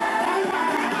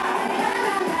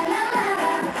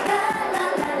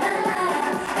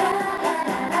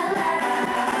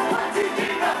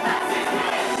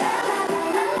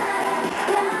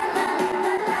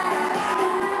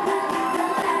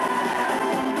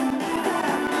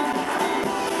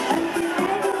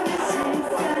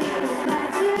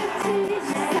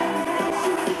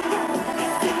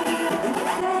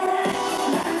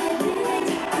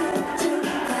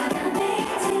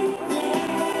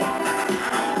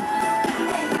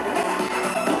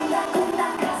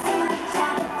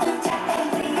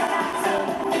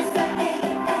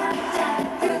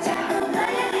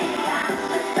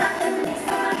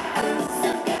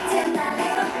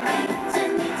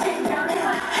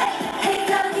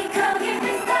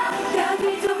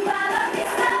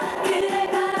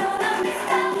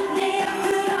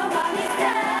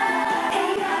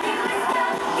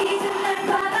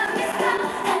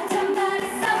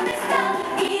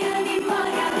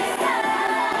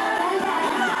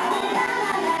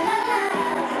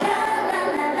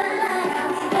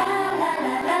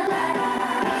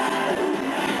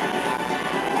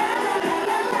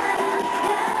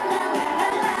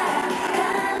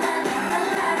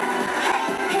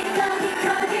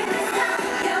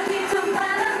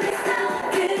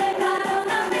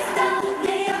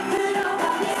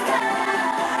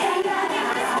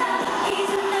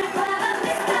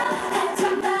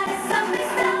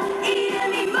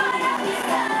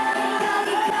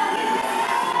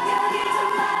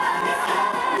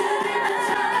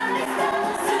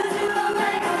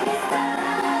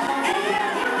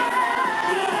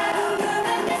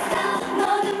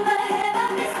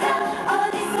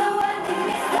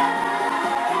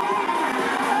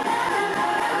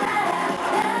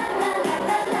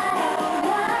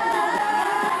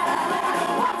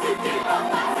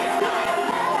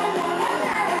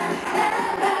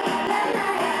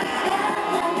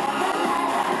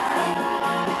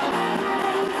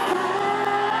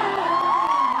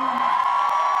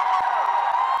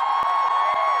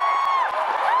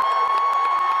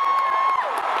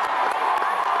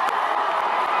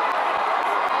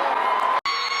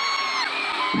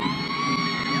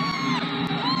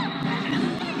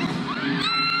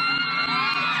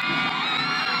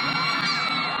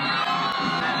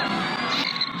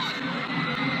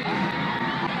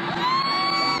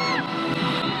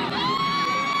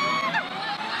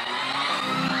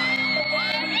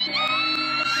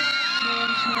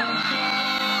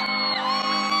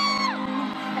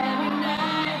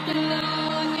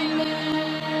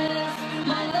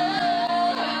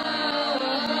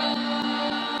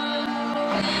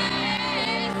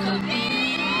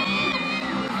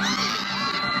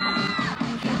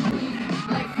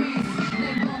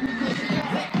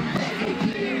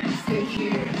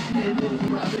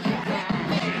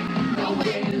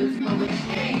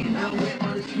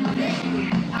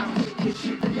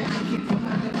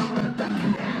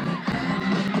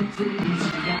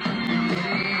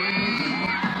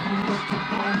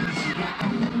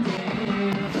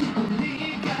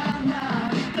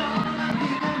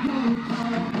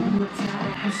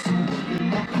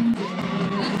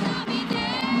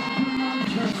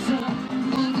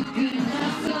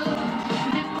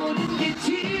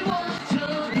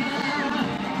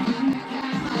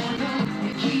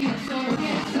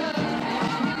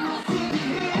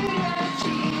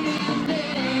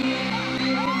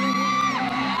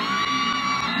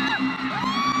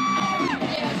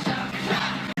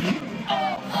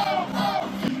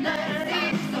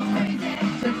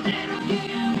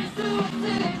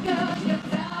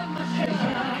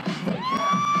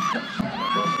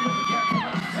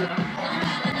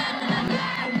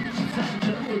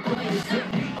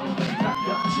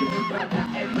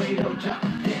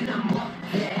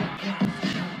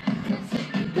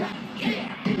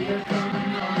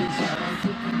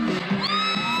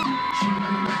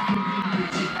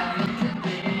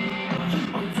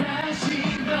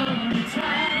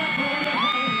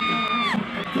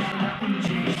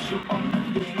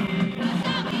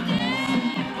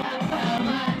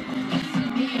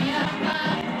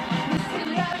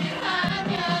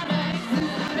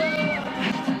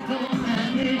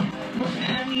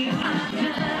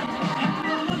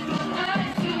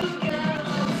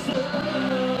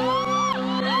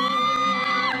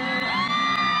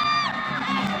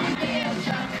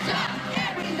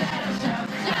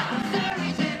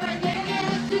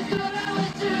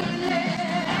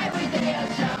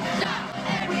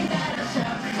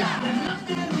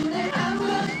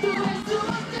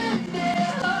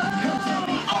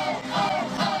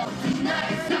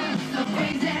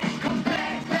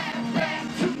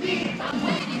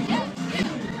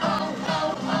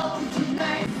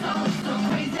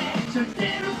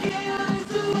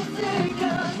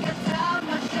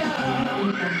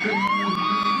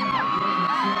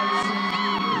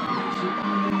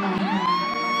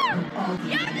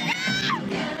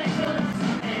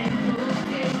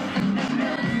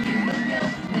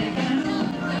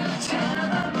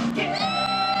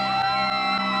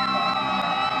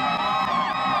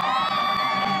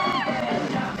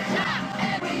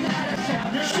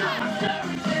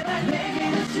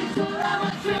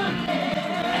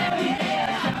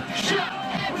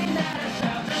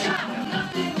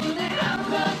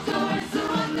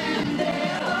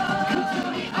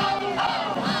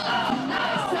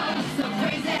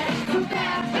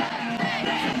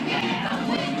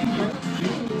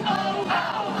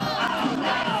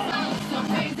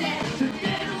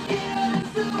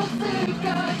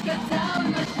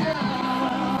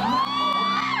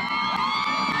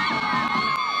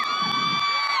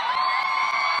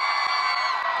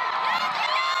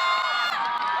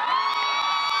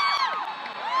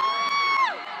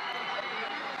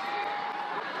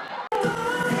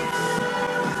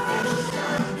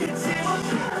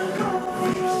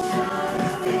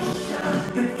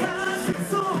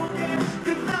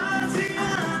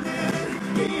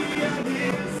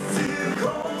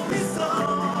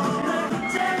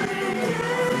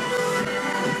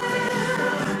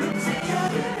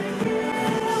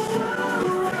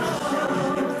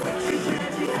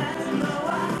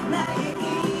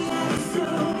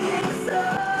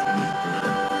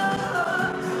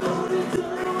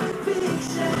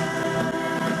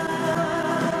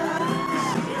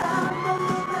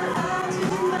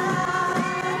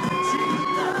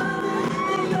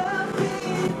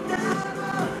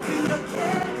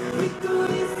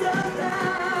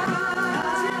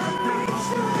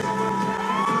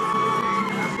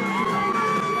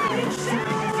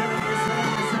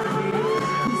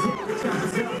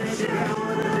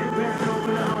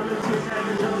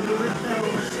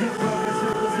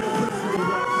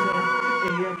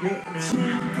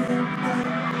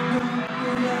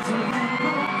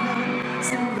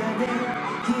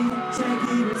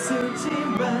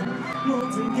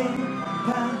모든 게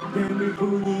바람일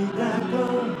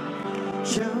뿐이라고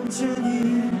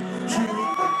천천히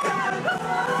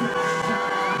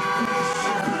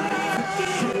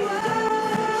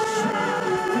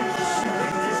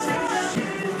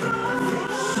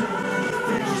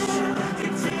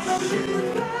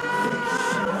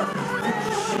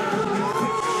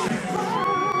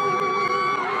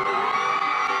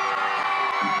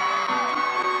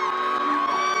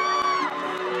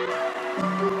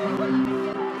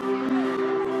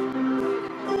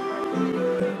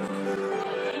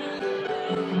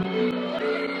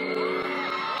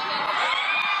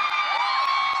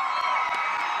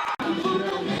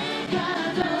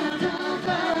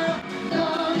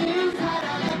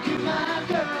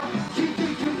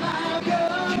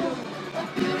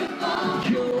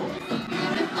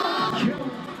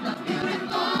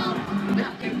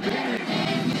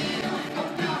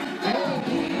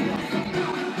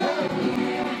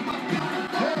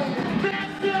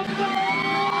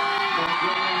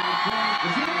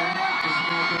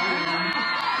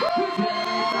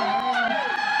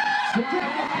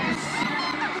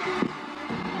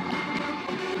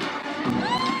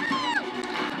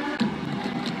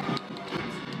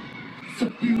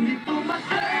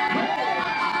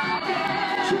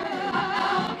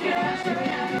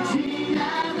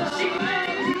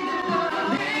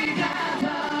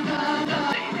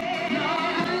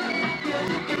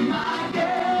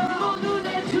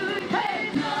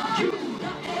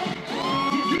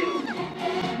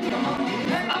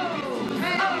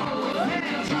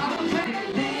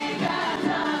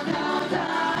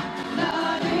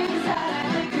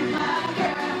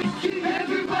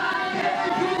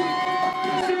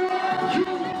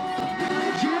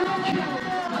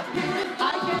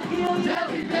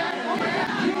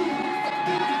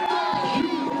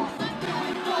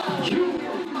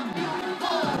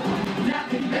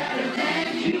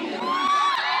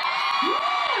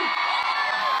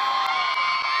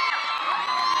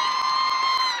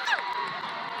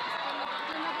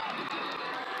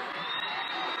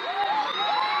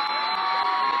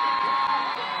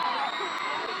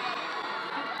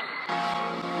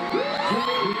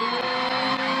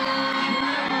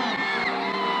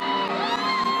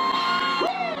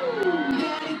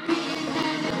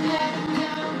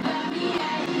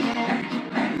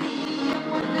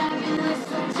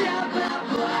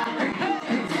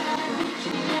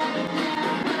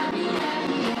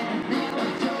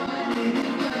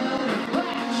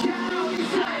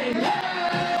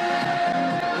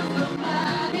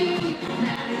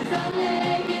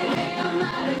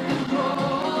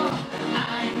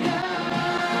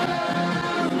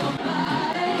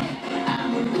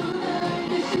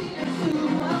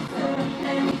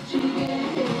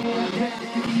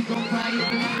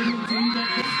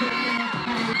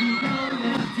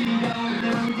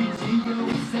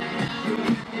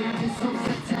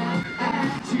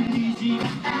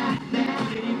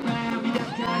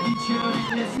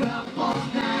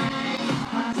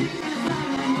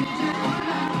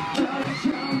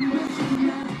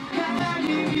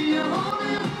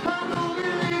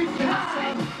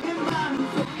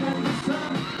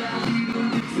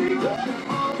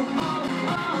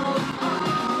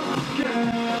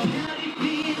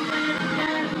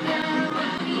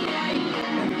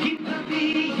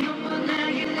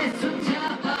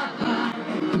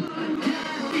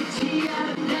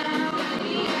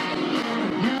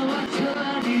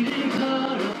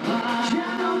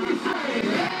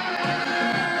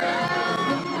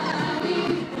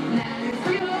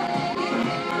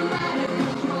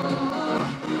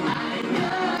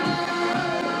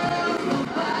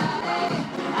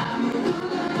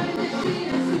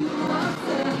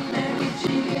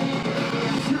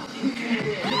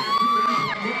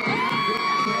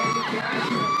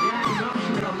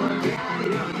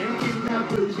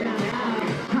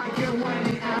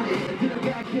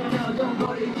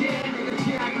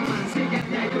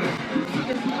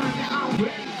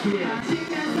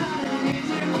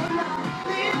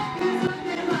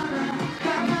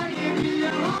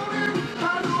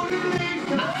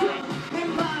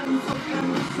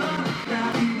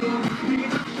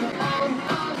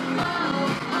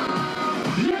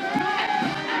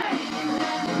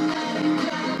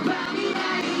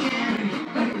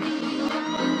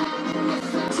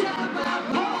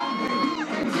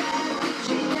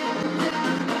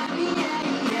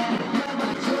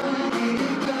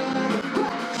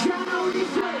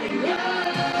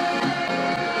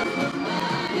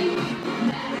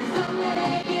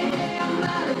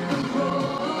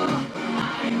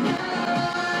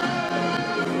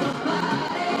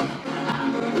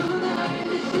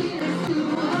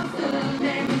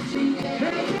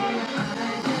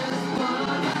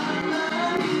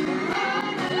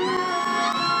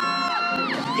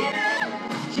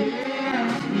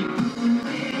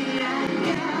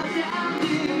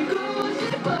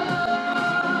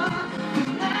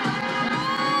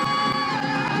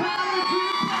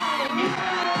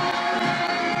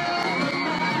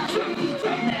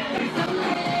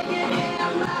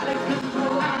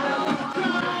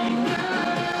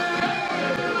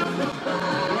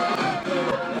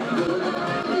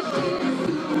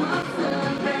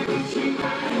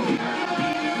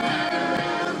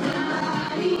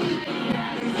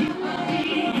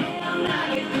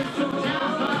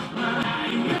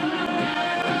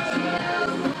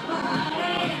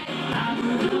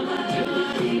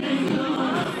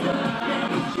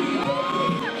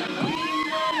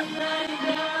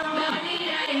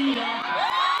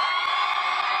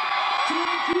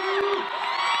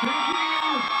Thank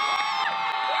you.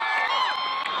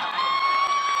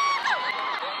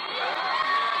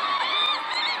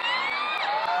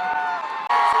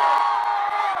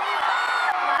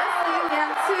 Lastly, we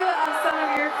have two of some of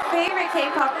your favorite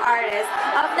K-pop artists.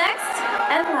 Up next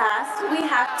and last, we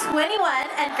have 21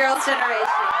 and Girls'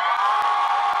 Generation.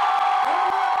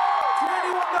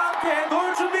 21과 함께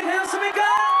놀 준비 되셨습니까?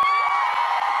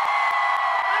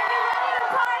 Are you ready to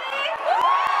party?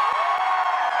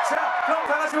 자, 그럼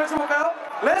다 같이 외쳐볼까요?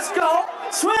 Let's go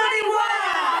 21!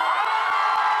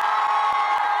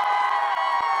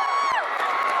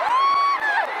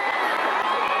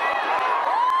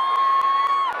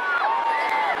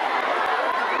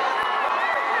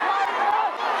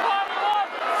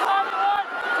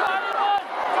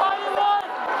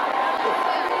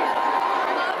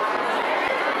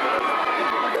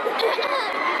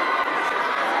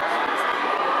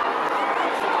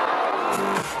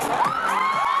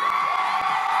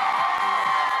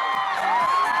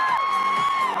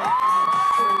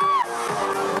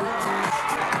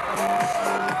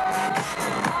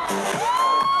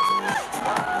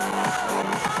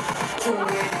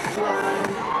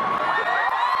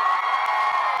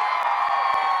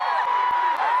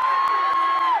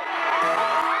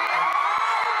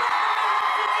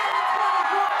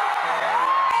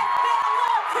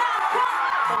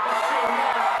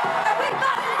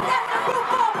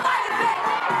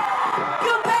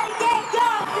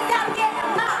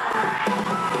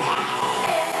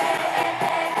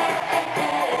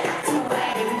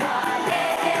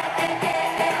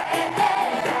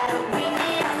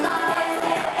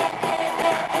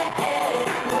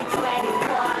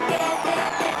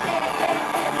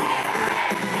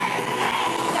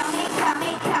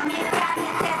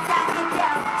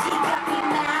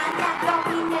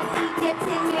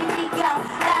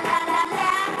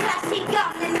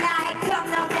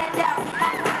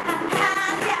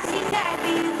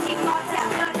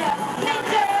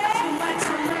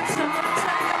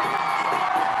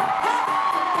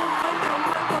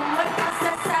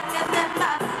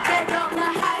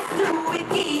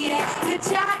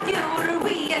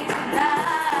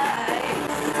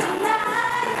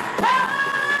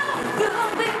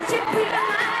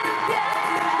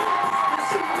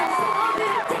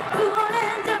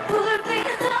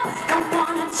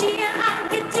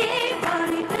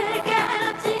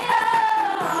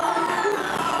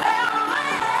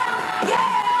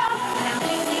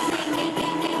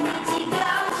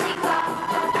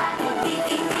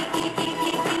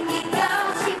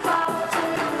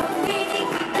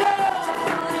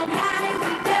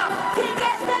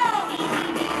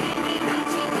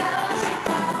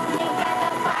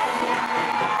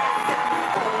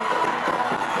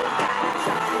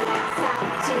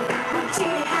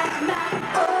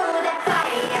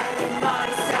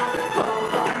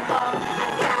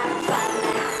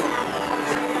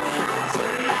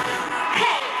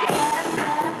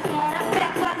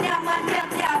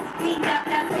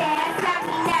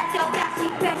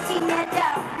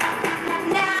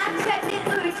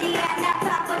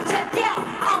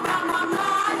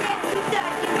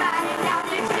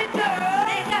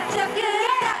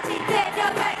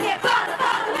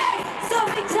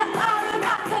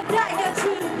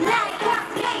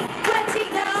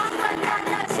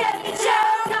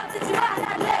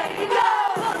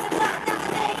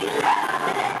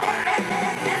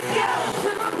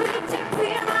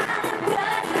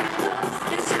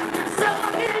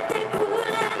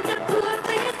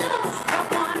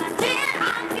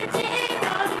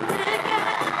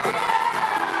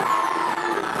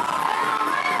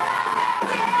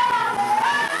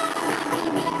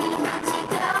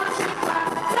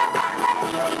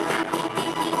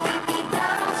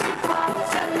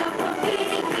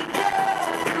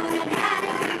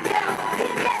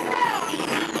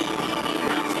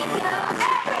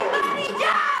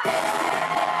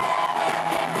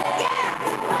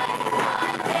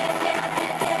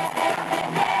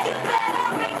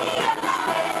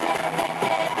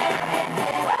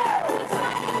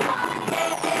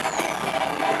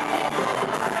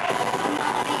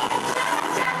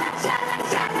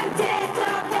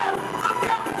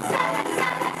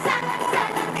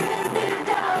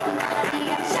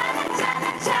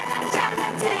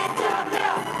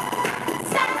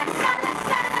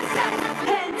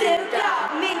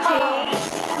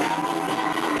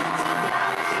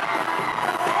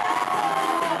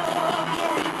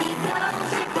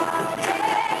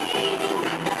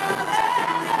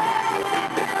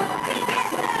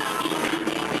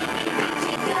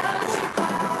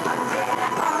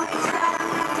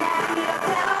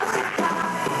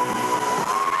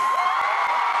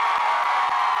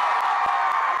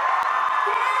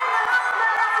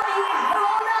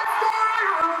 hold us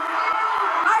down.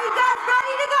 Are you guys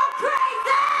ready to go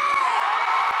crazy?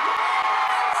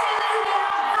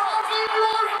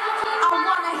 I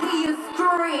wanna hear you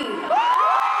scream.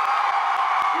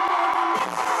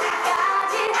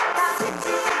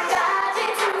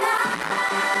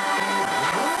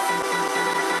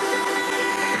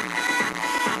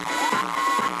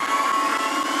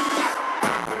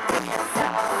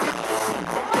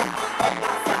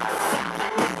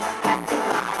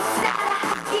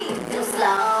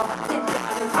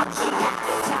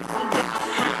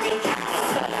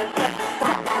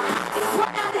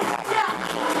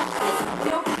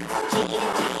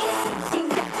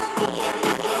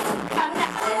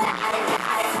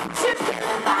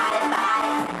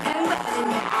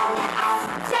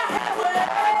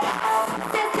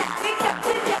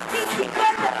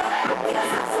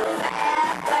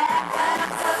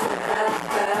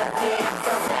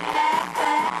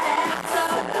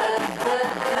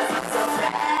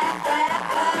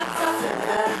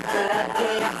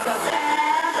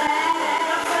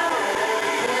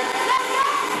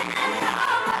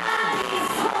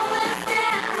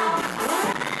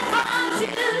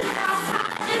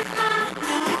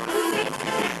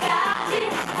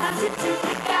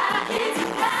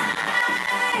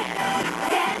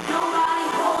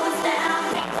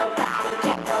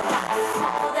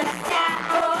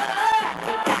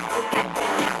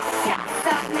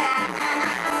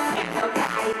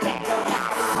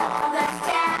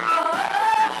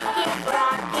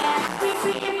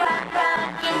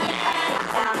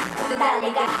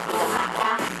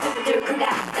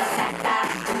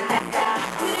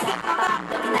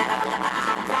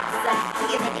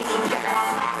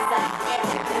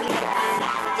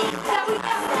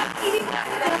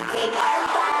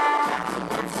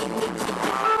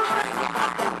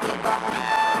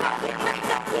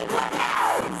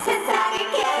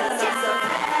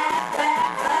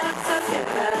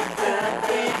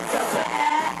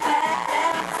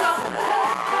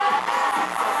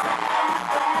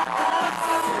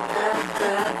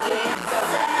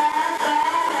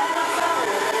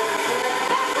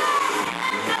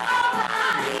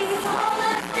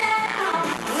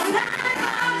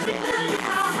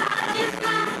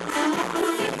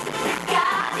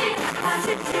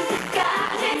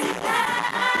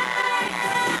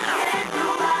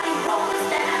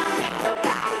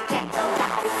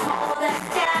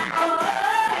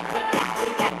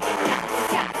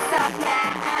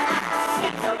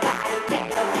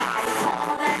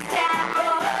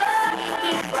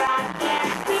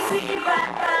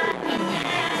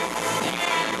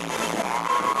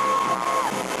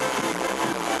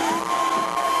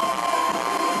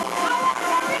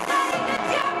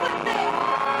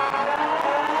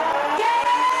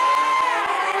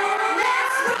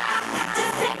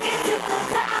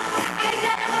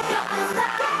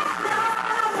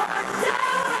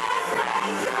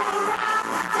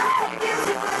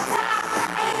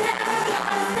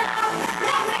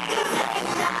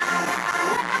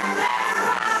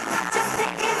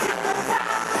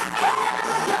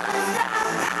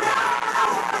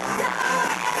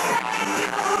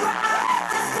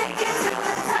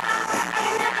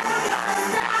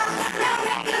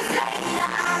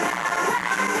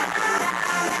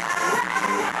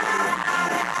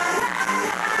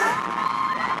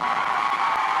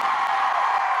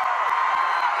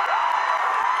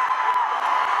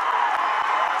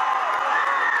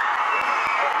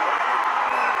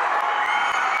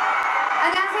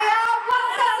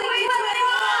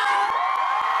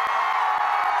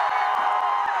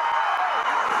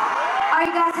 Are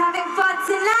you guys having fun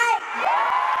tonight?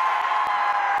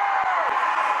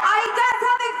 Are you guys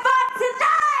having fun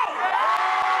tonight?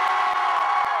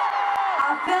 I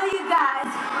feel you guys.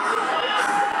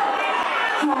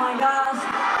 Oh my gosh.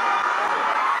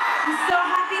 I'm so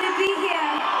happy to be here.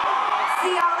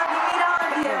 See all of you, meet all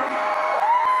of you.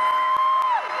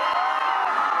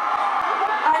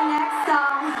 Our next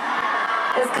song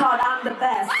is called I'm the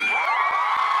Best.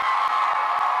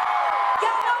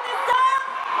 Y'all know this song?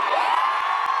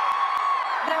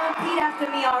 Then repeat after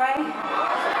me, alright?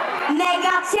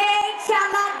 내가 제일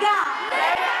잘 나가.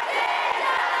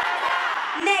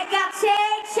 내가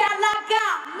제일 잘 나가.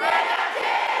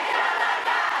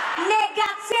 내가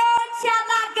제일 잘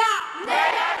나가.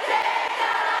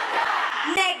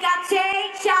 내가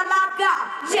제일 잘 나가.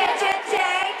 제일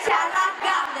잘 나가.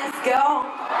 Let's go.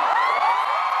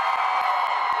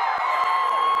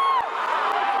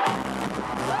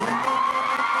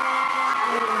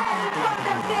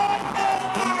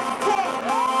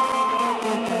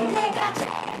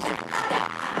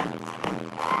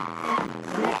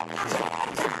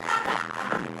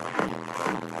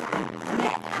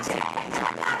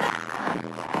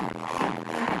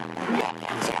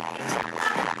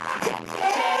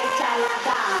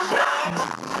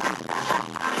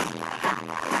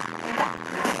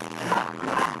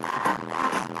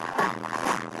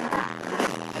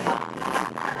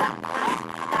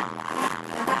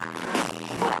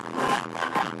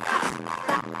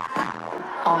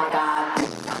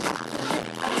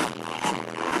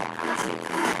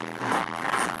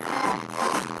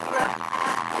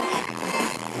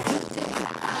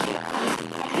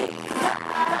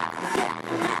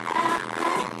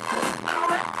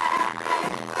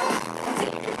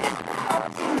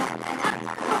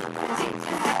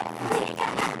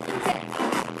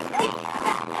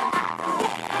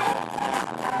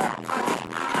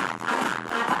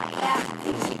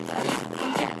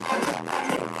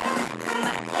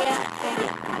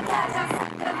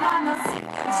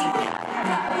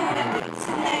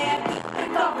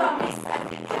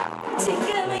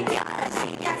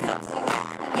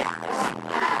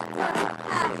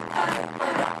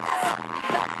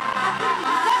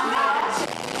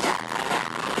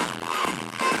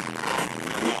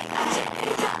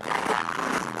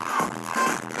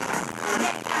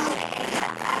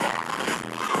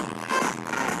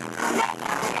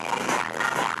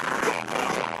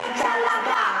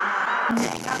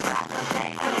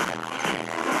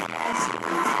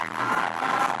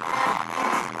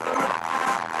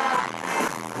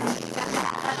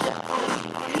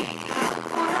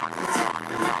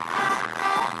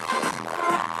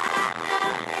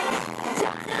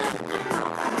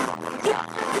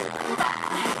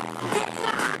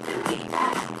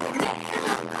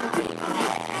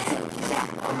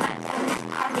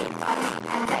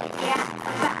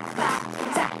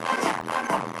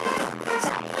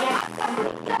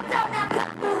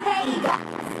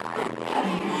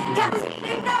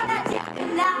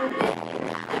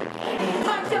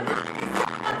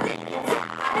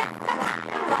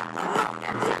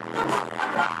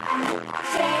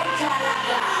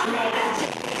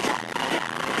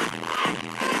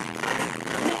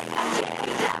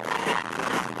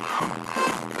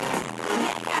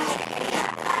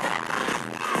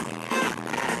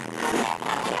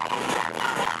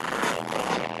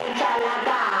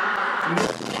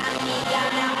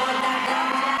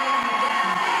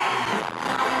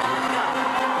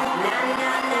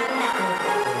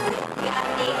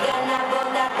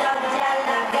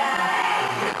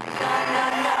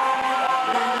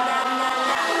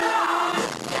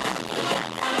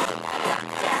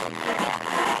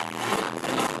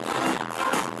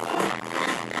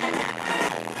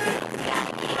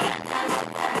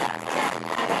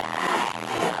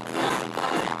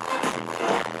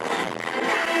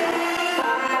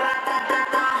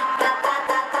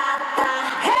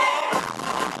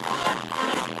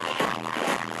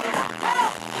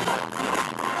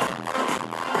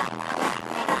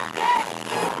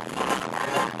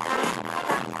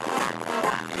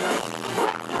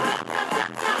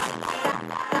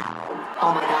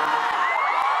 Oh my god.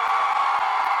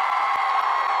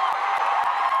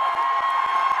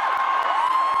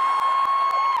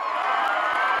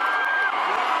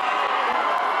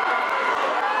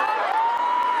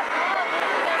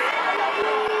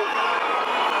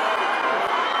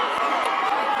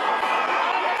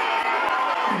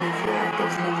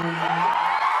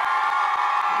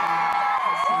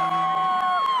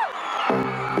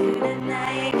 그는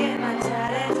나에게만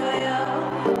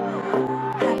잘해줘요.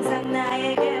 항상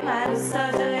나에게만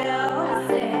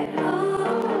웃어줘요.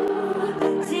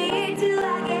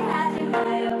 질투하게 하지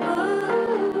마요.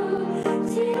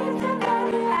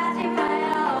 질투하게 하지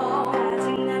마요.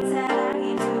 아직 난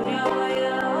사랑이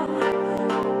두려워요.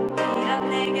 이런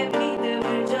내게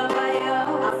믿음을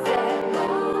줘봐요.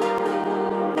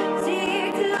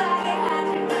 질투하게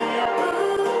하지 마요.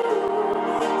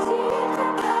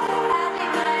 질투하게 하지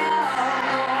마요.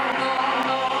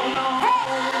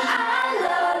 I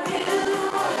love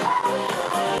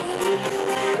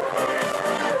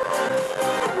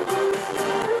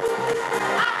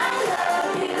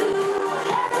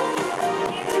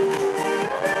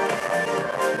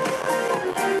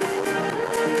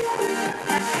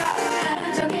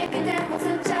하루 종일 그대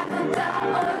모습 자꾸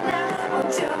떠올라.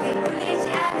 온종일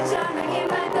울리지 않는 전화기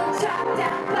말도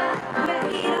쳐다봐.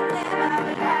 왜 이런 내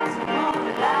맘을 아직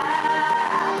몰라.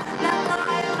 난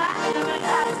너의 마음을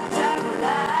아직 잘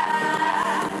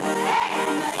몰라.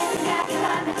 너의 생각이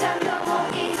맘에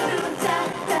잠겨오기 숫자.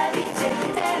 달빛에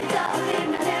그대를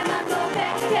떠올리면 내 맘도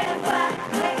백해봐.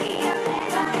 왜 이런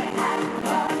내 맘을 아직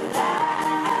몰라.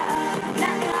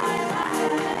 난 너의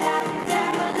마음을 아직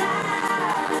잘 몰라.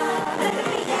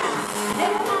 내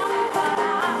마음을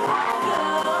바라봐요.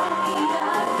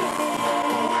 이렇게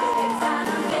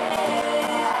사는 게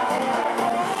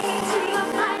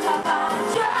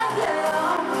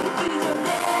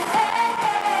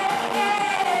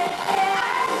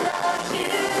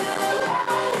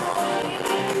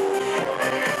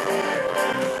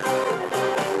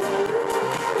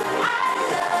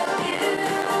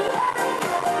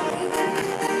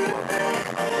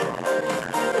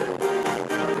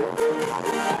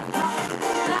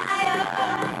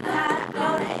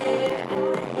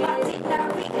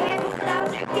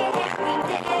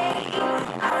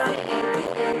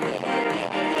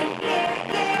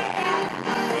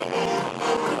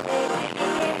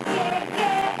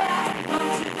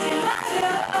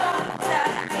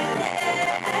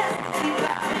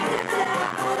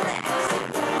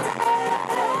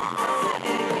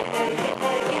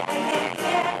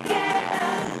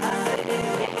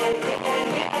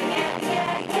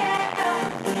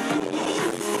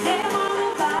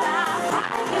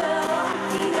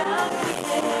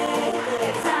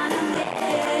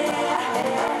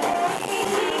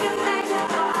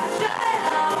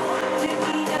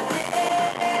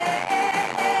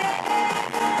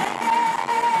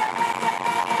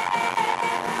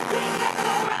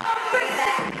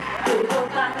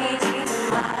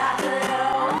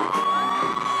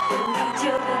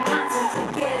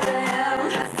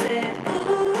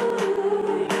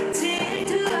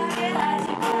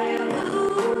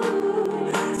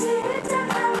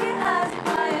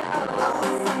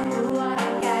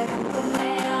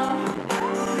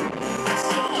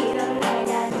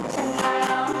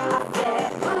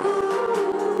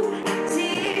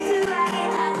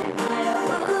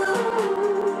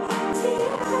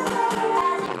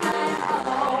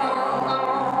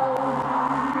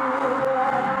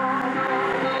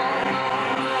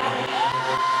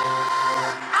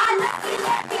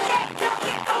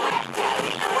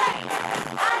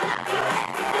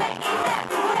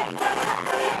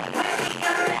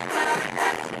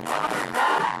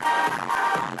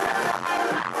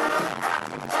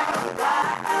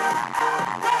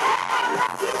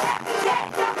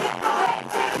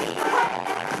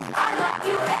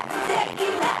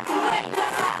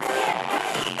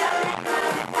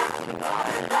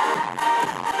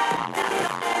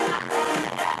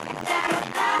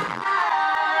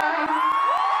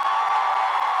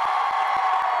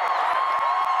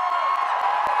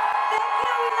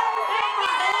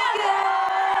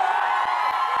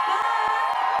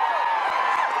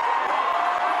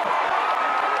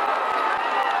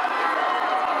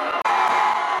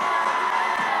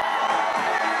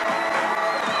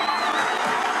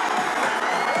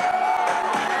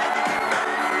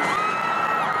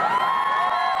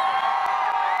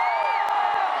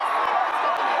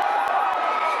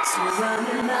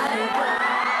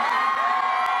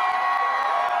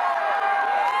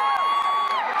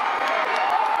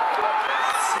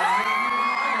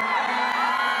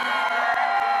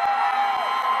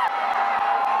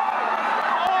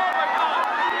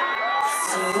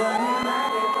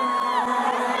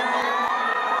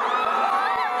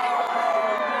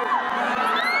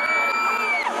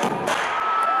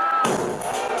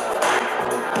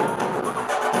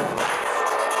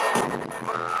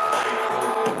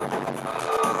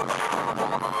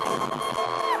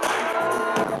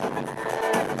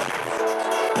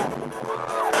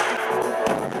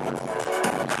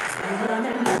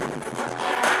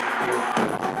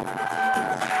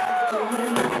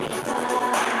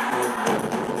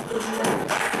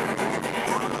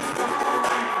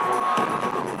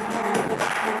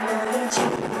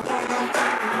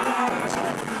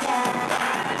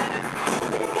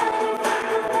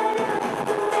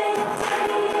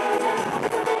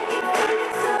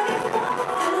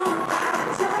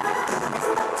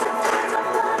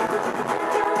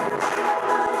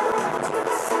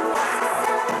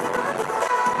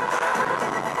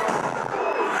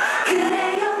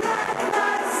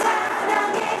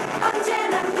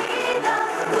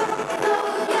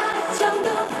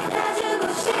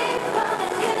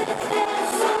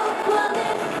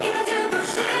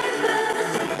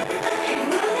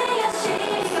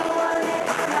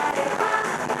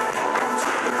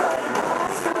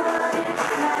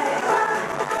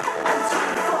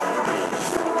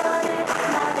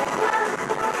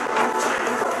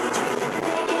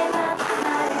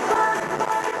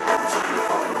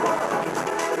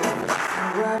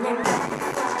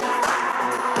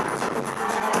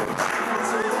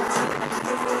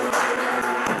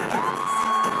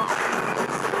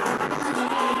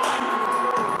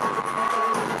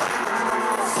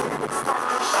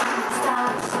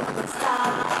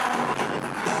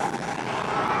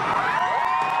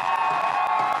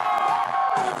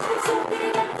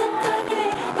소리 같은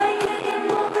걸게 와이드의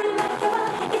몸을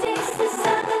맡겨봐 이제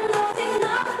세상은 오직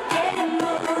너에게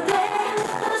모두 돼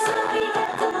소리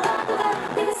같은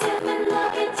바보가 내가 쓰면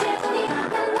너의 재산이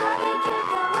난 너의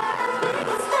길가와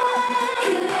biggest fan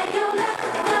그래도 난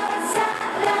너를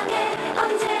사랑해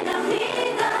언제나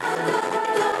믿어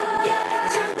누구야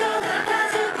자꾸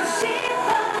가지고 싶어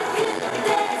그대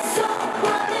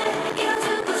소원을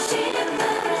이뤄주고 싶은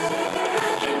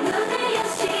눈을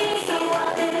여시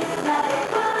소원을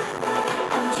말해봐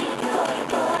I'm cheating for you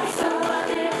boy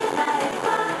소원을 말해봐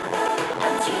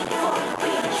I'm cheating for you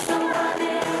bitch 소원을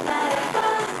말해봐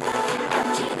I'm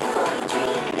cheating for your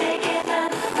dream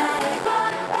내게만 말해봐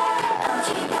I'm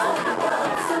cheating for you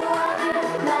boy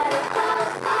소원을 말해봐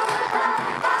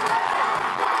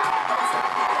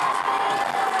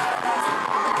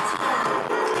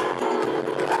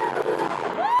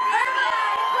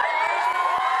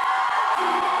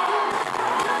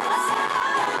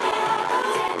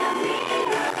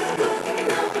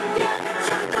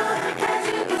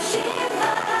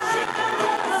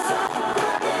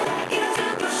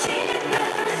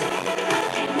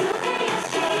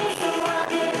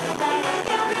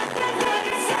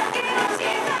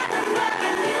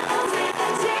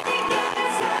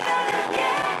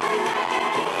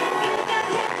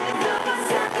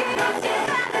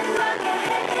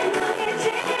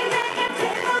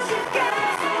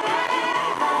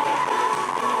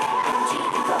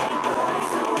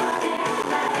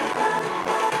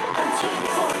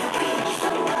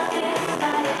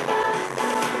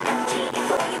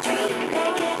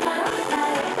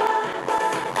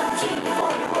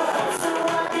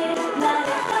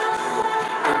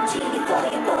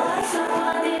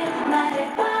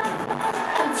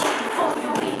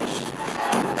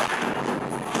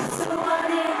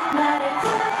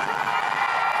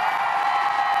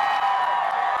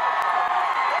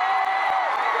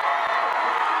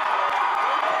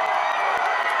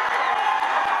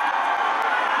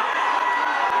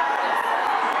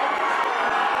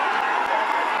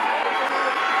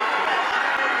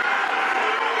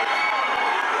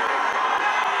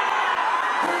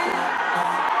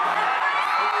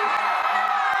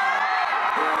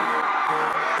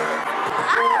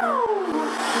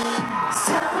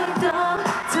서울도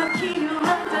도쿄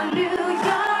런던 뉴욕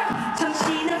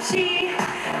정신없이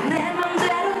내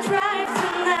맘대로 drive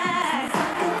tonight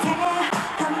끝에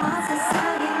한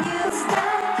세상의 new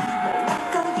style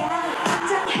널 거야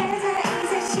긴장해서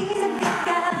이제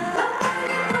시작할까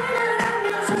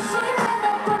올라가면 조심해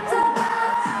널 붙잡아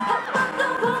한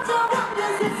번도 본 적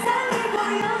없는 세상을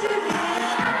보여줄게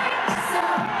So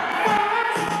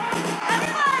fast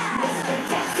Mr.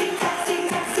 Taxi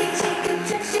Taxi 지금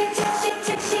즉시 즉시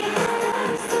즉시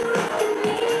따라올 수 있겠니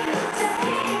Mr.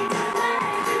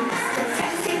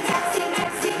 Taxi Taxi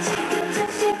Taxi 지금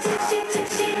즉시 즉시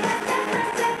즉시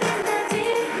나타나자 끝나지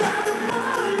너도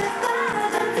몰래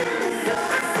빠져드는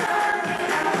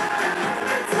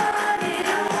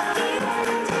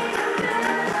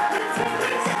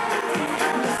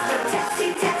Mr.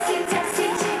 Taxi Taxi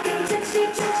Taxi 지금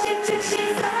즉시 즉시 즉시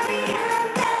소리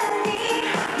한다니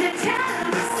날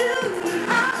잡을 수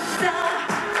없어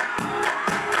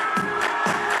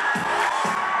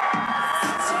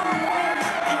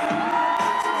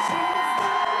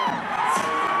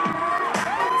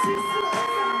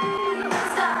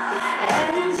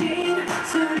엔진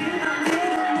소리만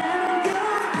밀어내는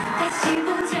다시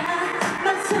보자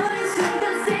망설인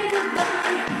순간 say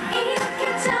goodbye 이렇게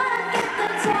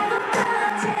좋았겠다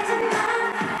잘못다 제지만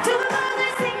두 번을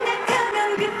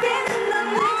생각하면 그때는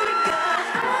넌 늦을까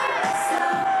I'm so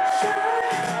sure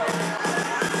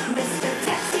Mr.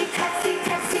 Taxi Taxi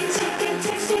Taxi 지금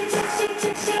즉시 즉시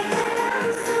즉시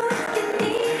따라올 수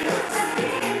있겠니 Mr.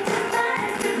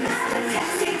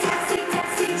 Taxi Taxi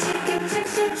Taxi 지금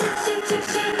즉시 즉시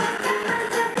즉시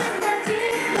나타나자 끝나지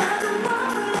너도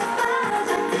몰래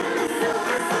빠져드는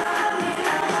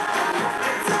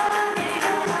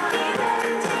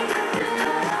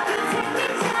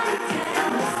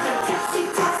Mr.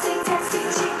 Taxi Taxi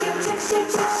Taxi 지금 즉시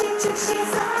즉시 즉시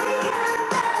소리가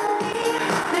나니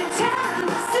날 잡을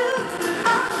수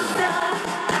없어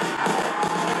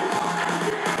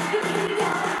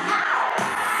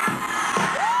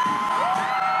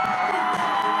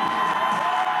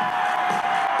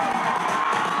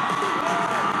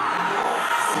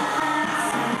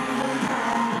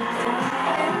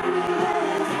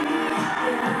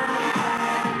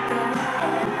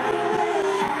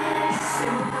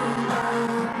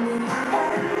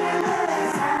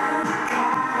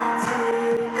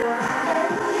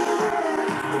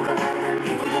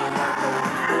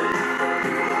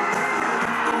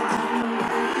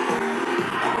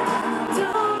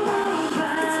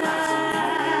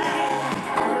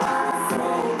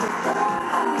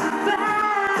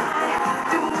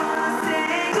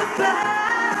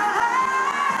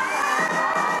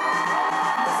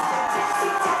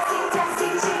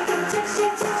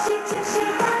Should we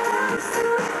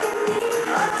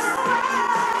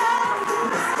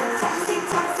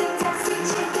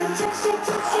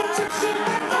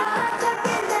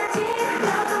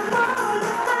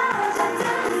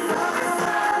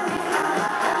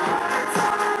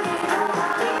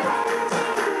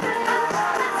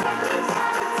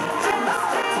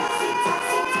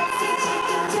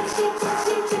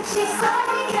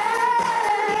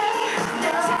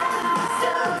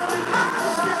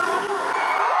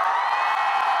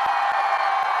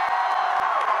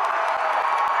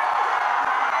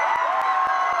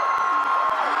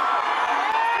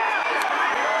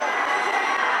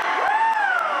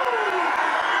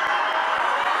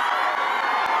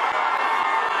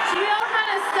all kind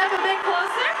of step a bit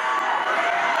closer?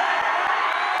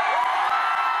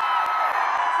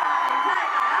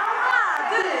 하나,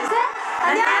 둘, 셋.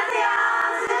 안녕하세요,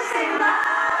 시스타입니다.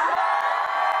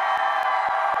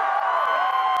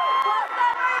 What's up,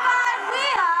 everybody? We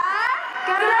are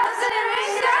Girls'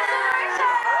 Generation.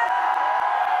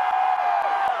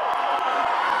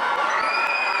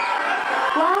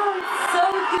 Wow, it's so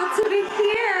good to be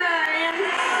here. And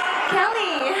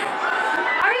Kelly,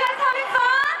 are you guys having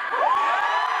fun?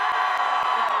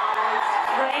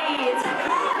 Great.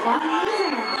 Wow,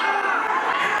 amazing.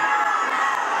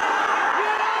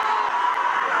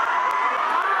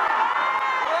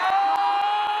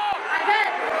 I bet.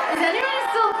 Is anyone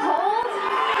still cold?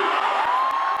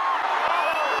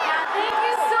 Yeah, thank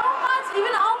you so much.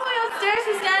 Even all the way upstairs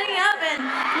for standing up and,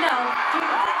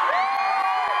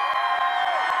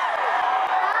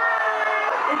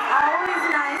 It's always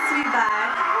nice to be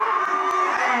back.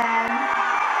 And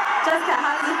Jessica,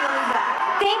 how does it feel to be back?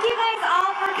 Thank you guys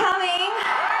all for coming.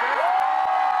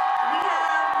 We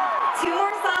have 2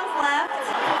 more songs left,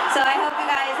 so I hope you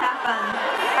guys have fun.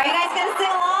 Are you guys gonna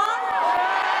sing along?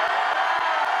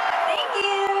 Thank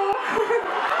you.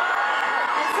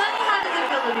 And Sunny, how does it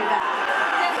feel to be back?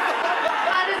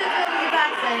 How does it feel to be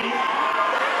back, Sunny?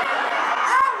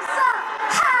 I'm so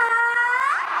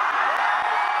high.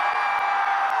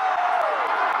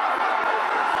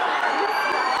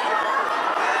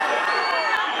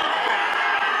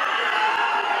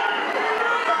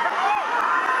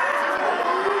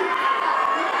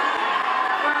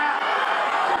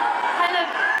 Kind of.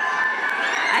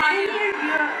 I can hear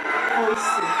your voice.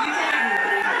 You can hear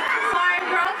me. Sorry,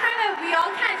 we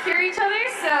all can't hear each other,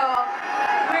 so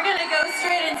we're gonna go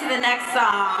straight into the next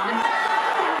song.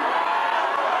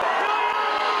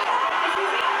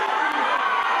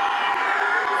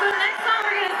 So the next song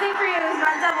we're gonna sing for you is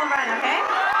Run Double Run, okay?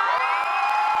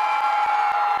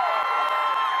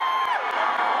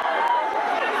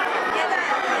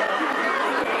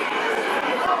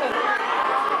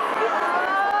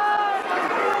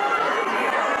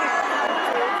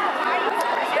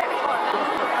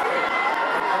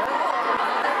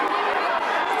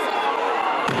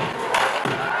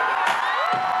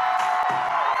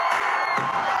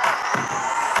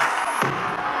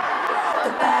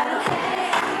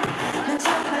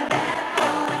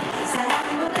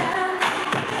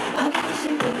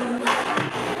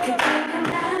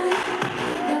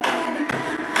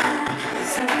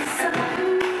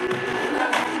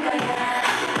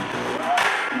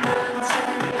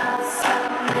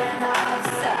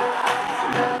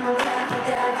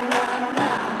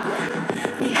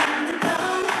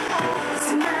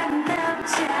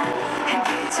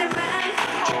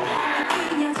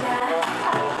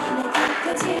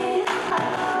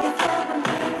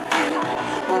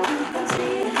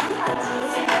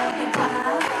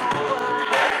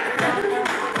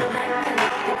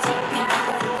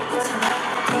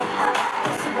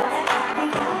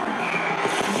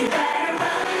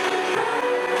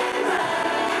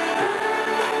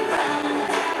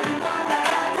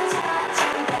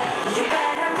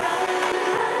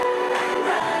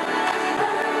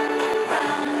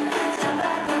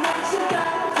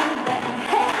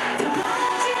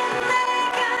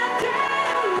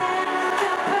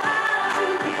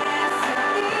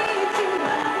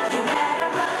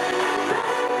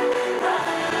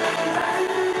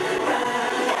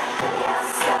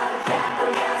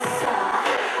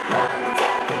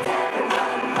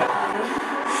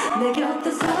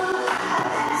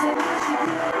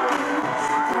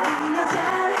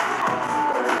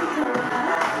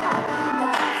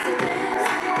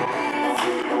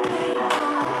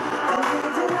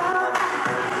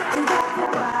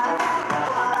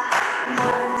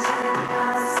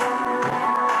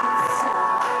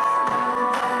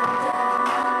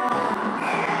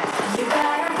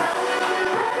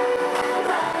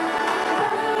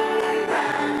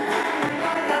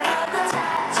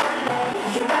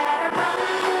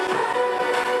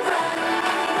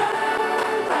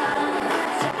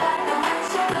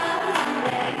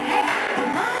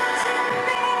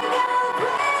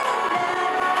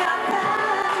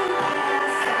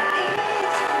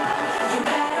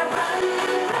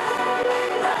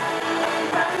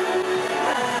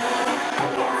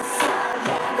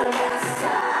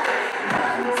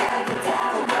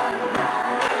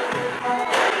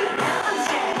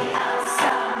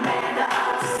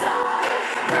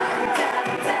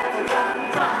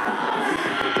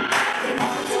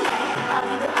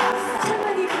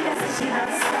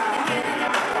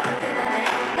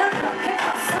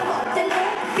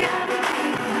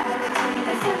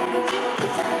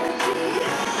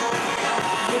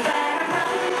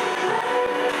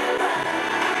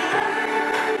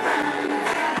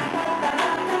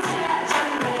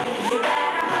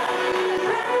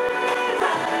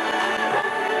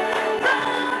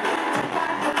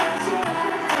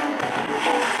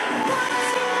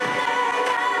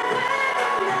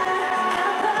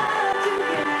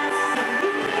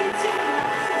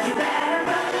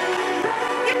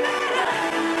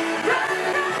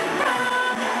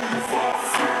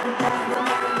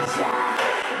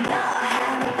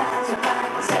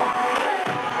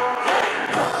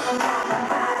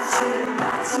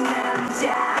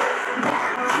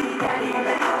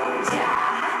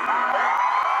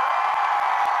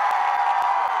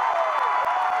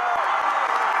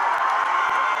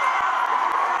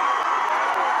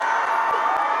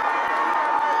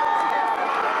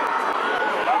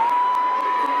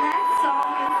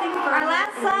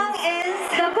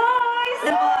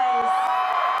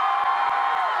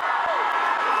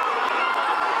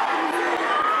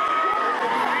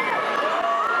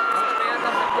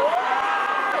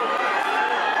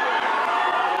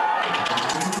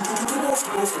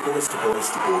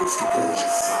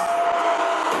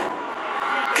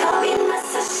 거의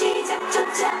맞서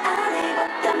시작조차 안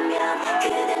해봤다면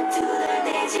그댄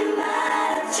두덜대지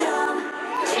마라 좀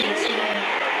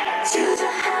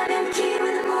주저하면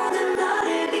기분은 모두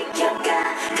너를 비켜가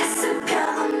가슴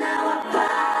펴고 나와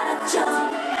봐라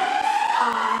좀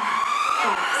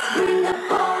Bring the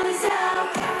boys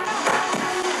out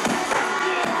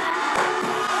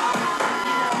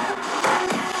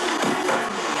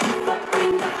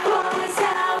Bring the boys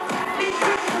out Bring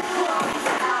the boys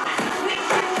out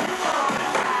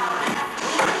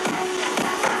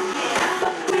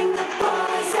Bring the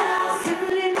boys out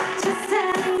술을 맞춰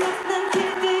사는 것난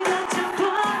기대가 좀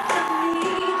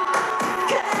버렸니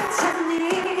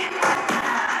괜찮니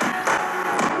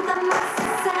난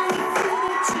세상이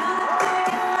그를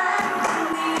주눅들게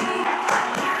만드니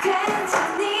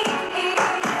괜찮니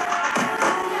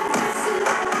그냥 스스로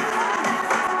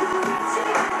부르지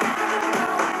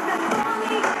난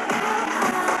뻔히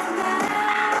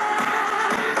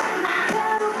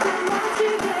가볍게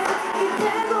멋지게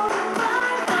기대고는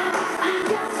말고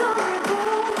네 약속을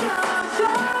보여줘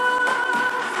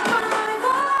말고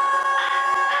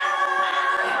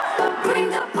But bring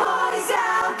the boys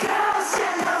out Girls'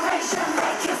 generation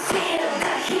make you feel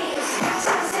the heat 전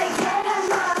세계가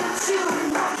너를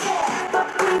주목해 But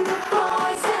bring the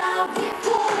boys out 네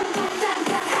폼도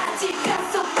당당하지가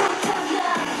속부터 난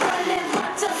원래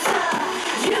멋졌어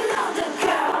You know the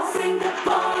girl Bring the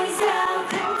boys out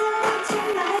흔들리지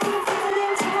말고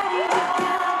feeling 잘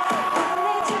이겨요 원래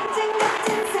전쟁 같은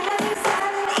삶을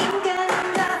사는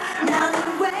인간은 너는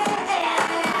왜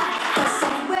벌써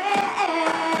왜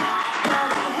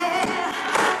거리해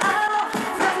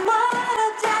난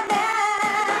멀었잖아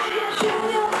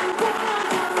유명한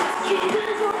공항에서 길을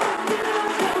좀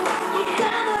들어줘 네가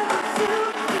널 볼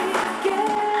수 있게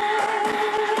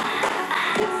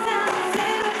세상이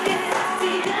새롭게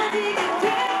찢어지게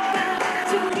될까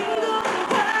종이도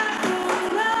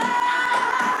바꾸라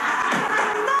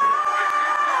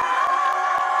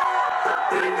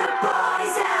Bring the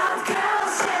boys out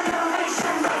Girls'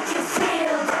 generation make you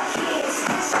feel the heat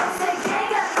전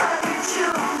세계가 너를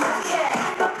주목해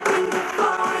But bring the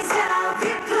boys out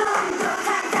비품도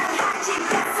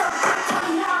당당하지가 속부터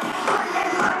넌 원래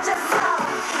멋졌어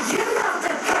You know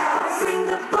the girl Bring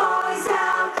the boys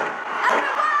out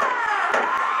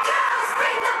Girls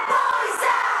bring the boys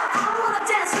out I wanna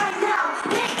dance right now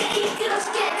내가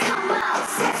이끌어줄게 come out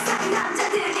세상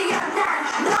남자들이여 난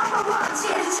number one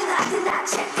지해주진 않는 난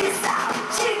check this out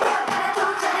즐겨봐라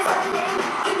도전의 설렘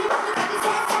이미 모두 가진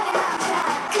세상의 남자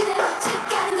그대로 쭉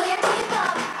가는 거야 keep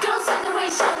up Girls'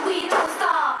 generation we don't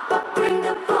stop But bring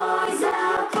the boys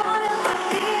out 버렸던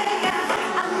네가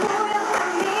안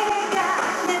보였던 네가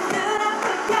내 눈앞에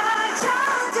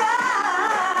펼쳐져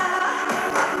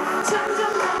점점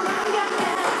더 망각해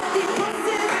네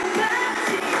모습을 마치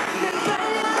내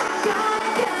걸려온 것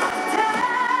같아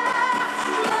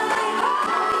너의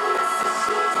거리는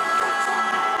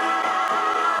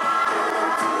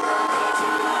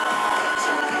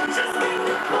Just bring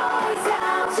the boys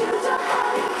out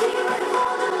주저하는 기분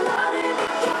모두 너를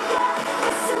비켜가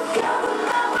가슴 펴고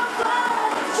나와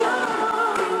봐줘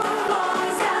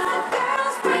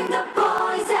Bring the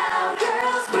boys out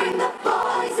Girls bring the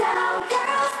boys out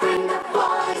Girls bring the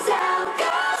boys out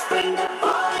Girls bring the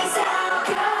boys out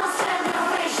Girls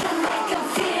generation make them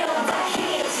feel the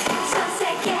heat 전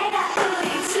세계가 우리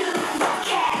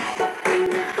주목해 But bring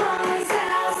the boys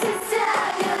out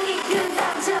세상을 이끈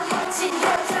남자 멋진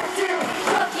여자들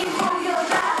거기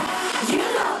모여라 You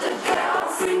know the girl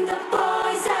Bring the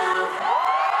boys out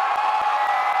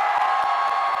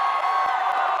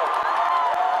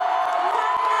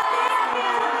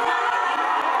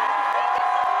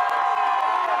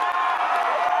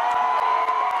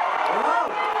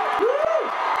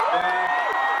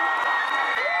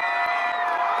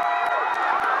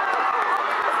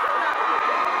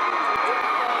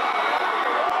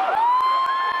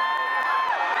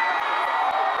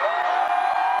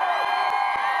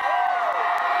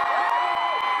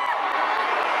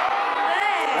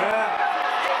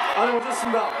아니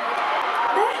어쨌습니다.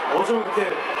 네? 어쩜 그렇게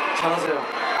잘하세요?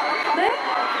 네?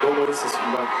 너무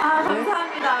멋있었습니다. 아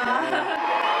감사합니다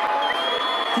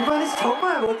디바니 씨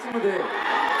정말 멋진 무대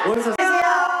멋있었어요.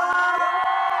 기다려요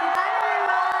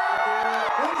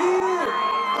Thank you.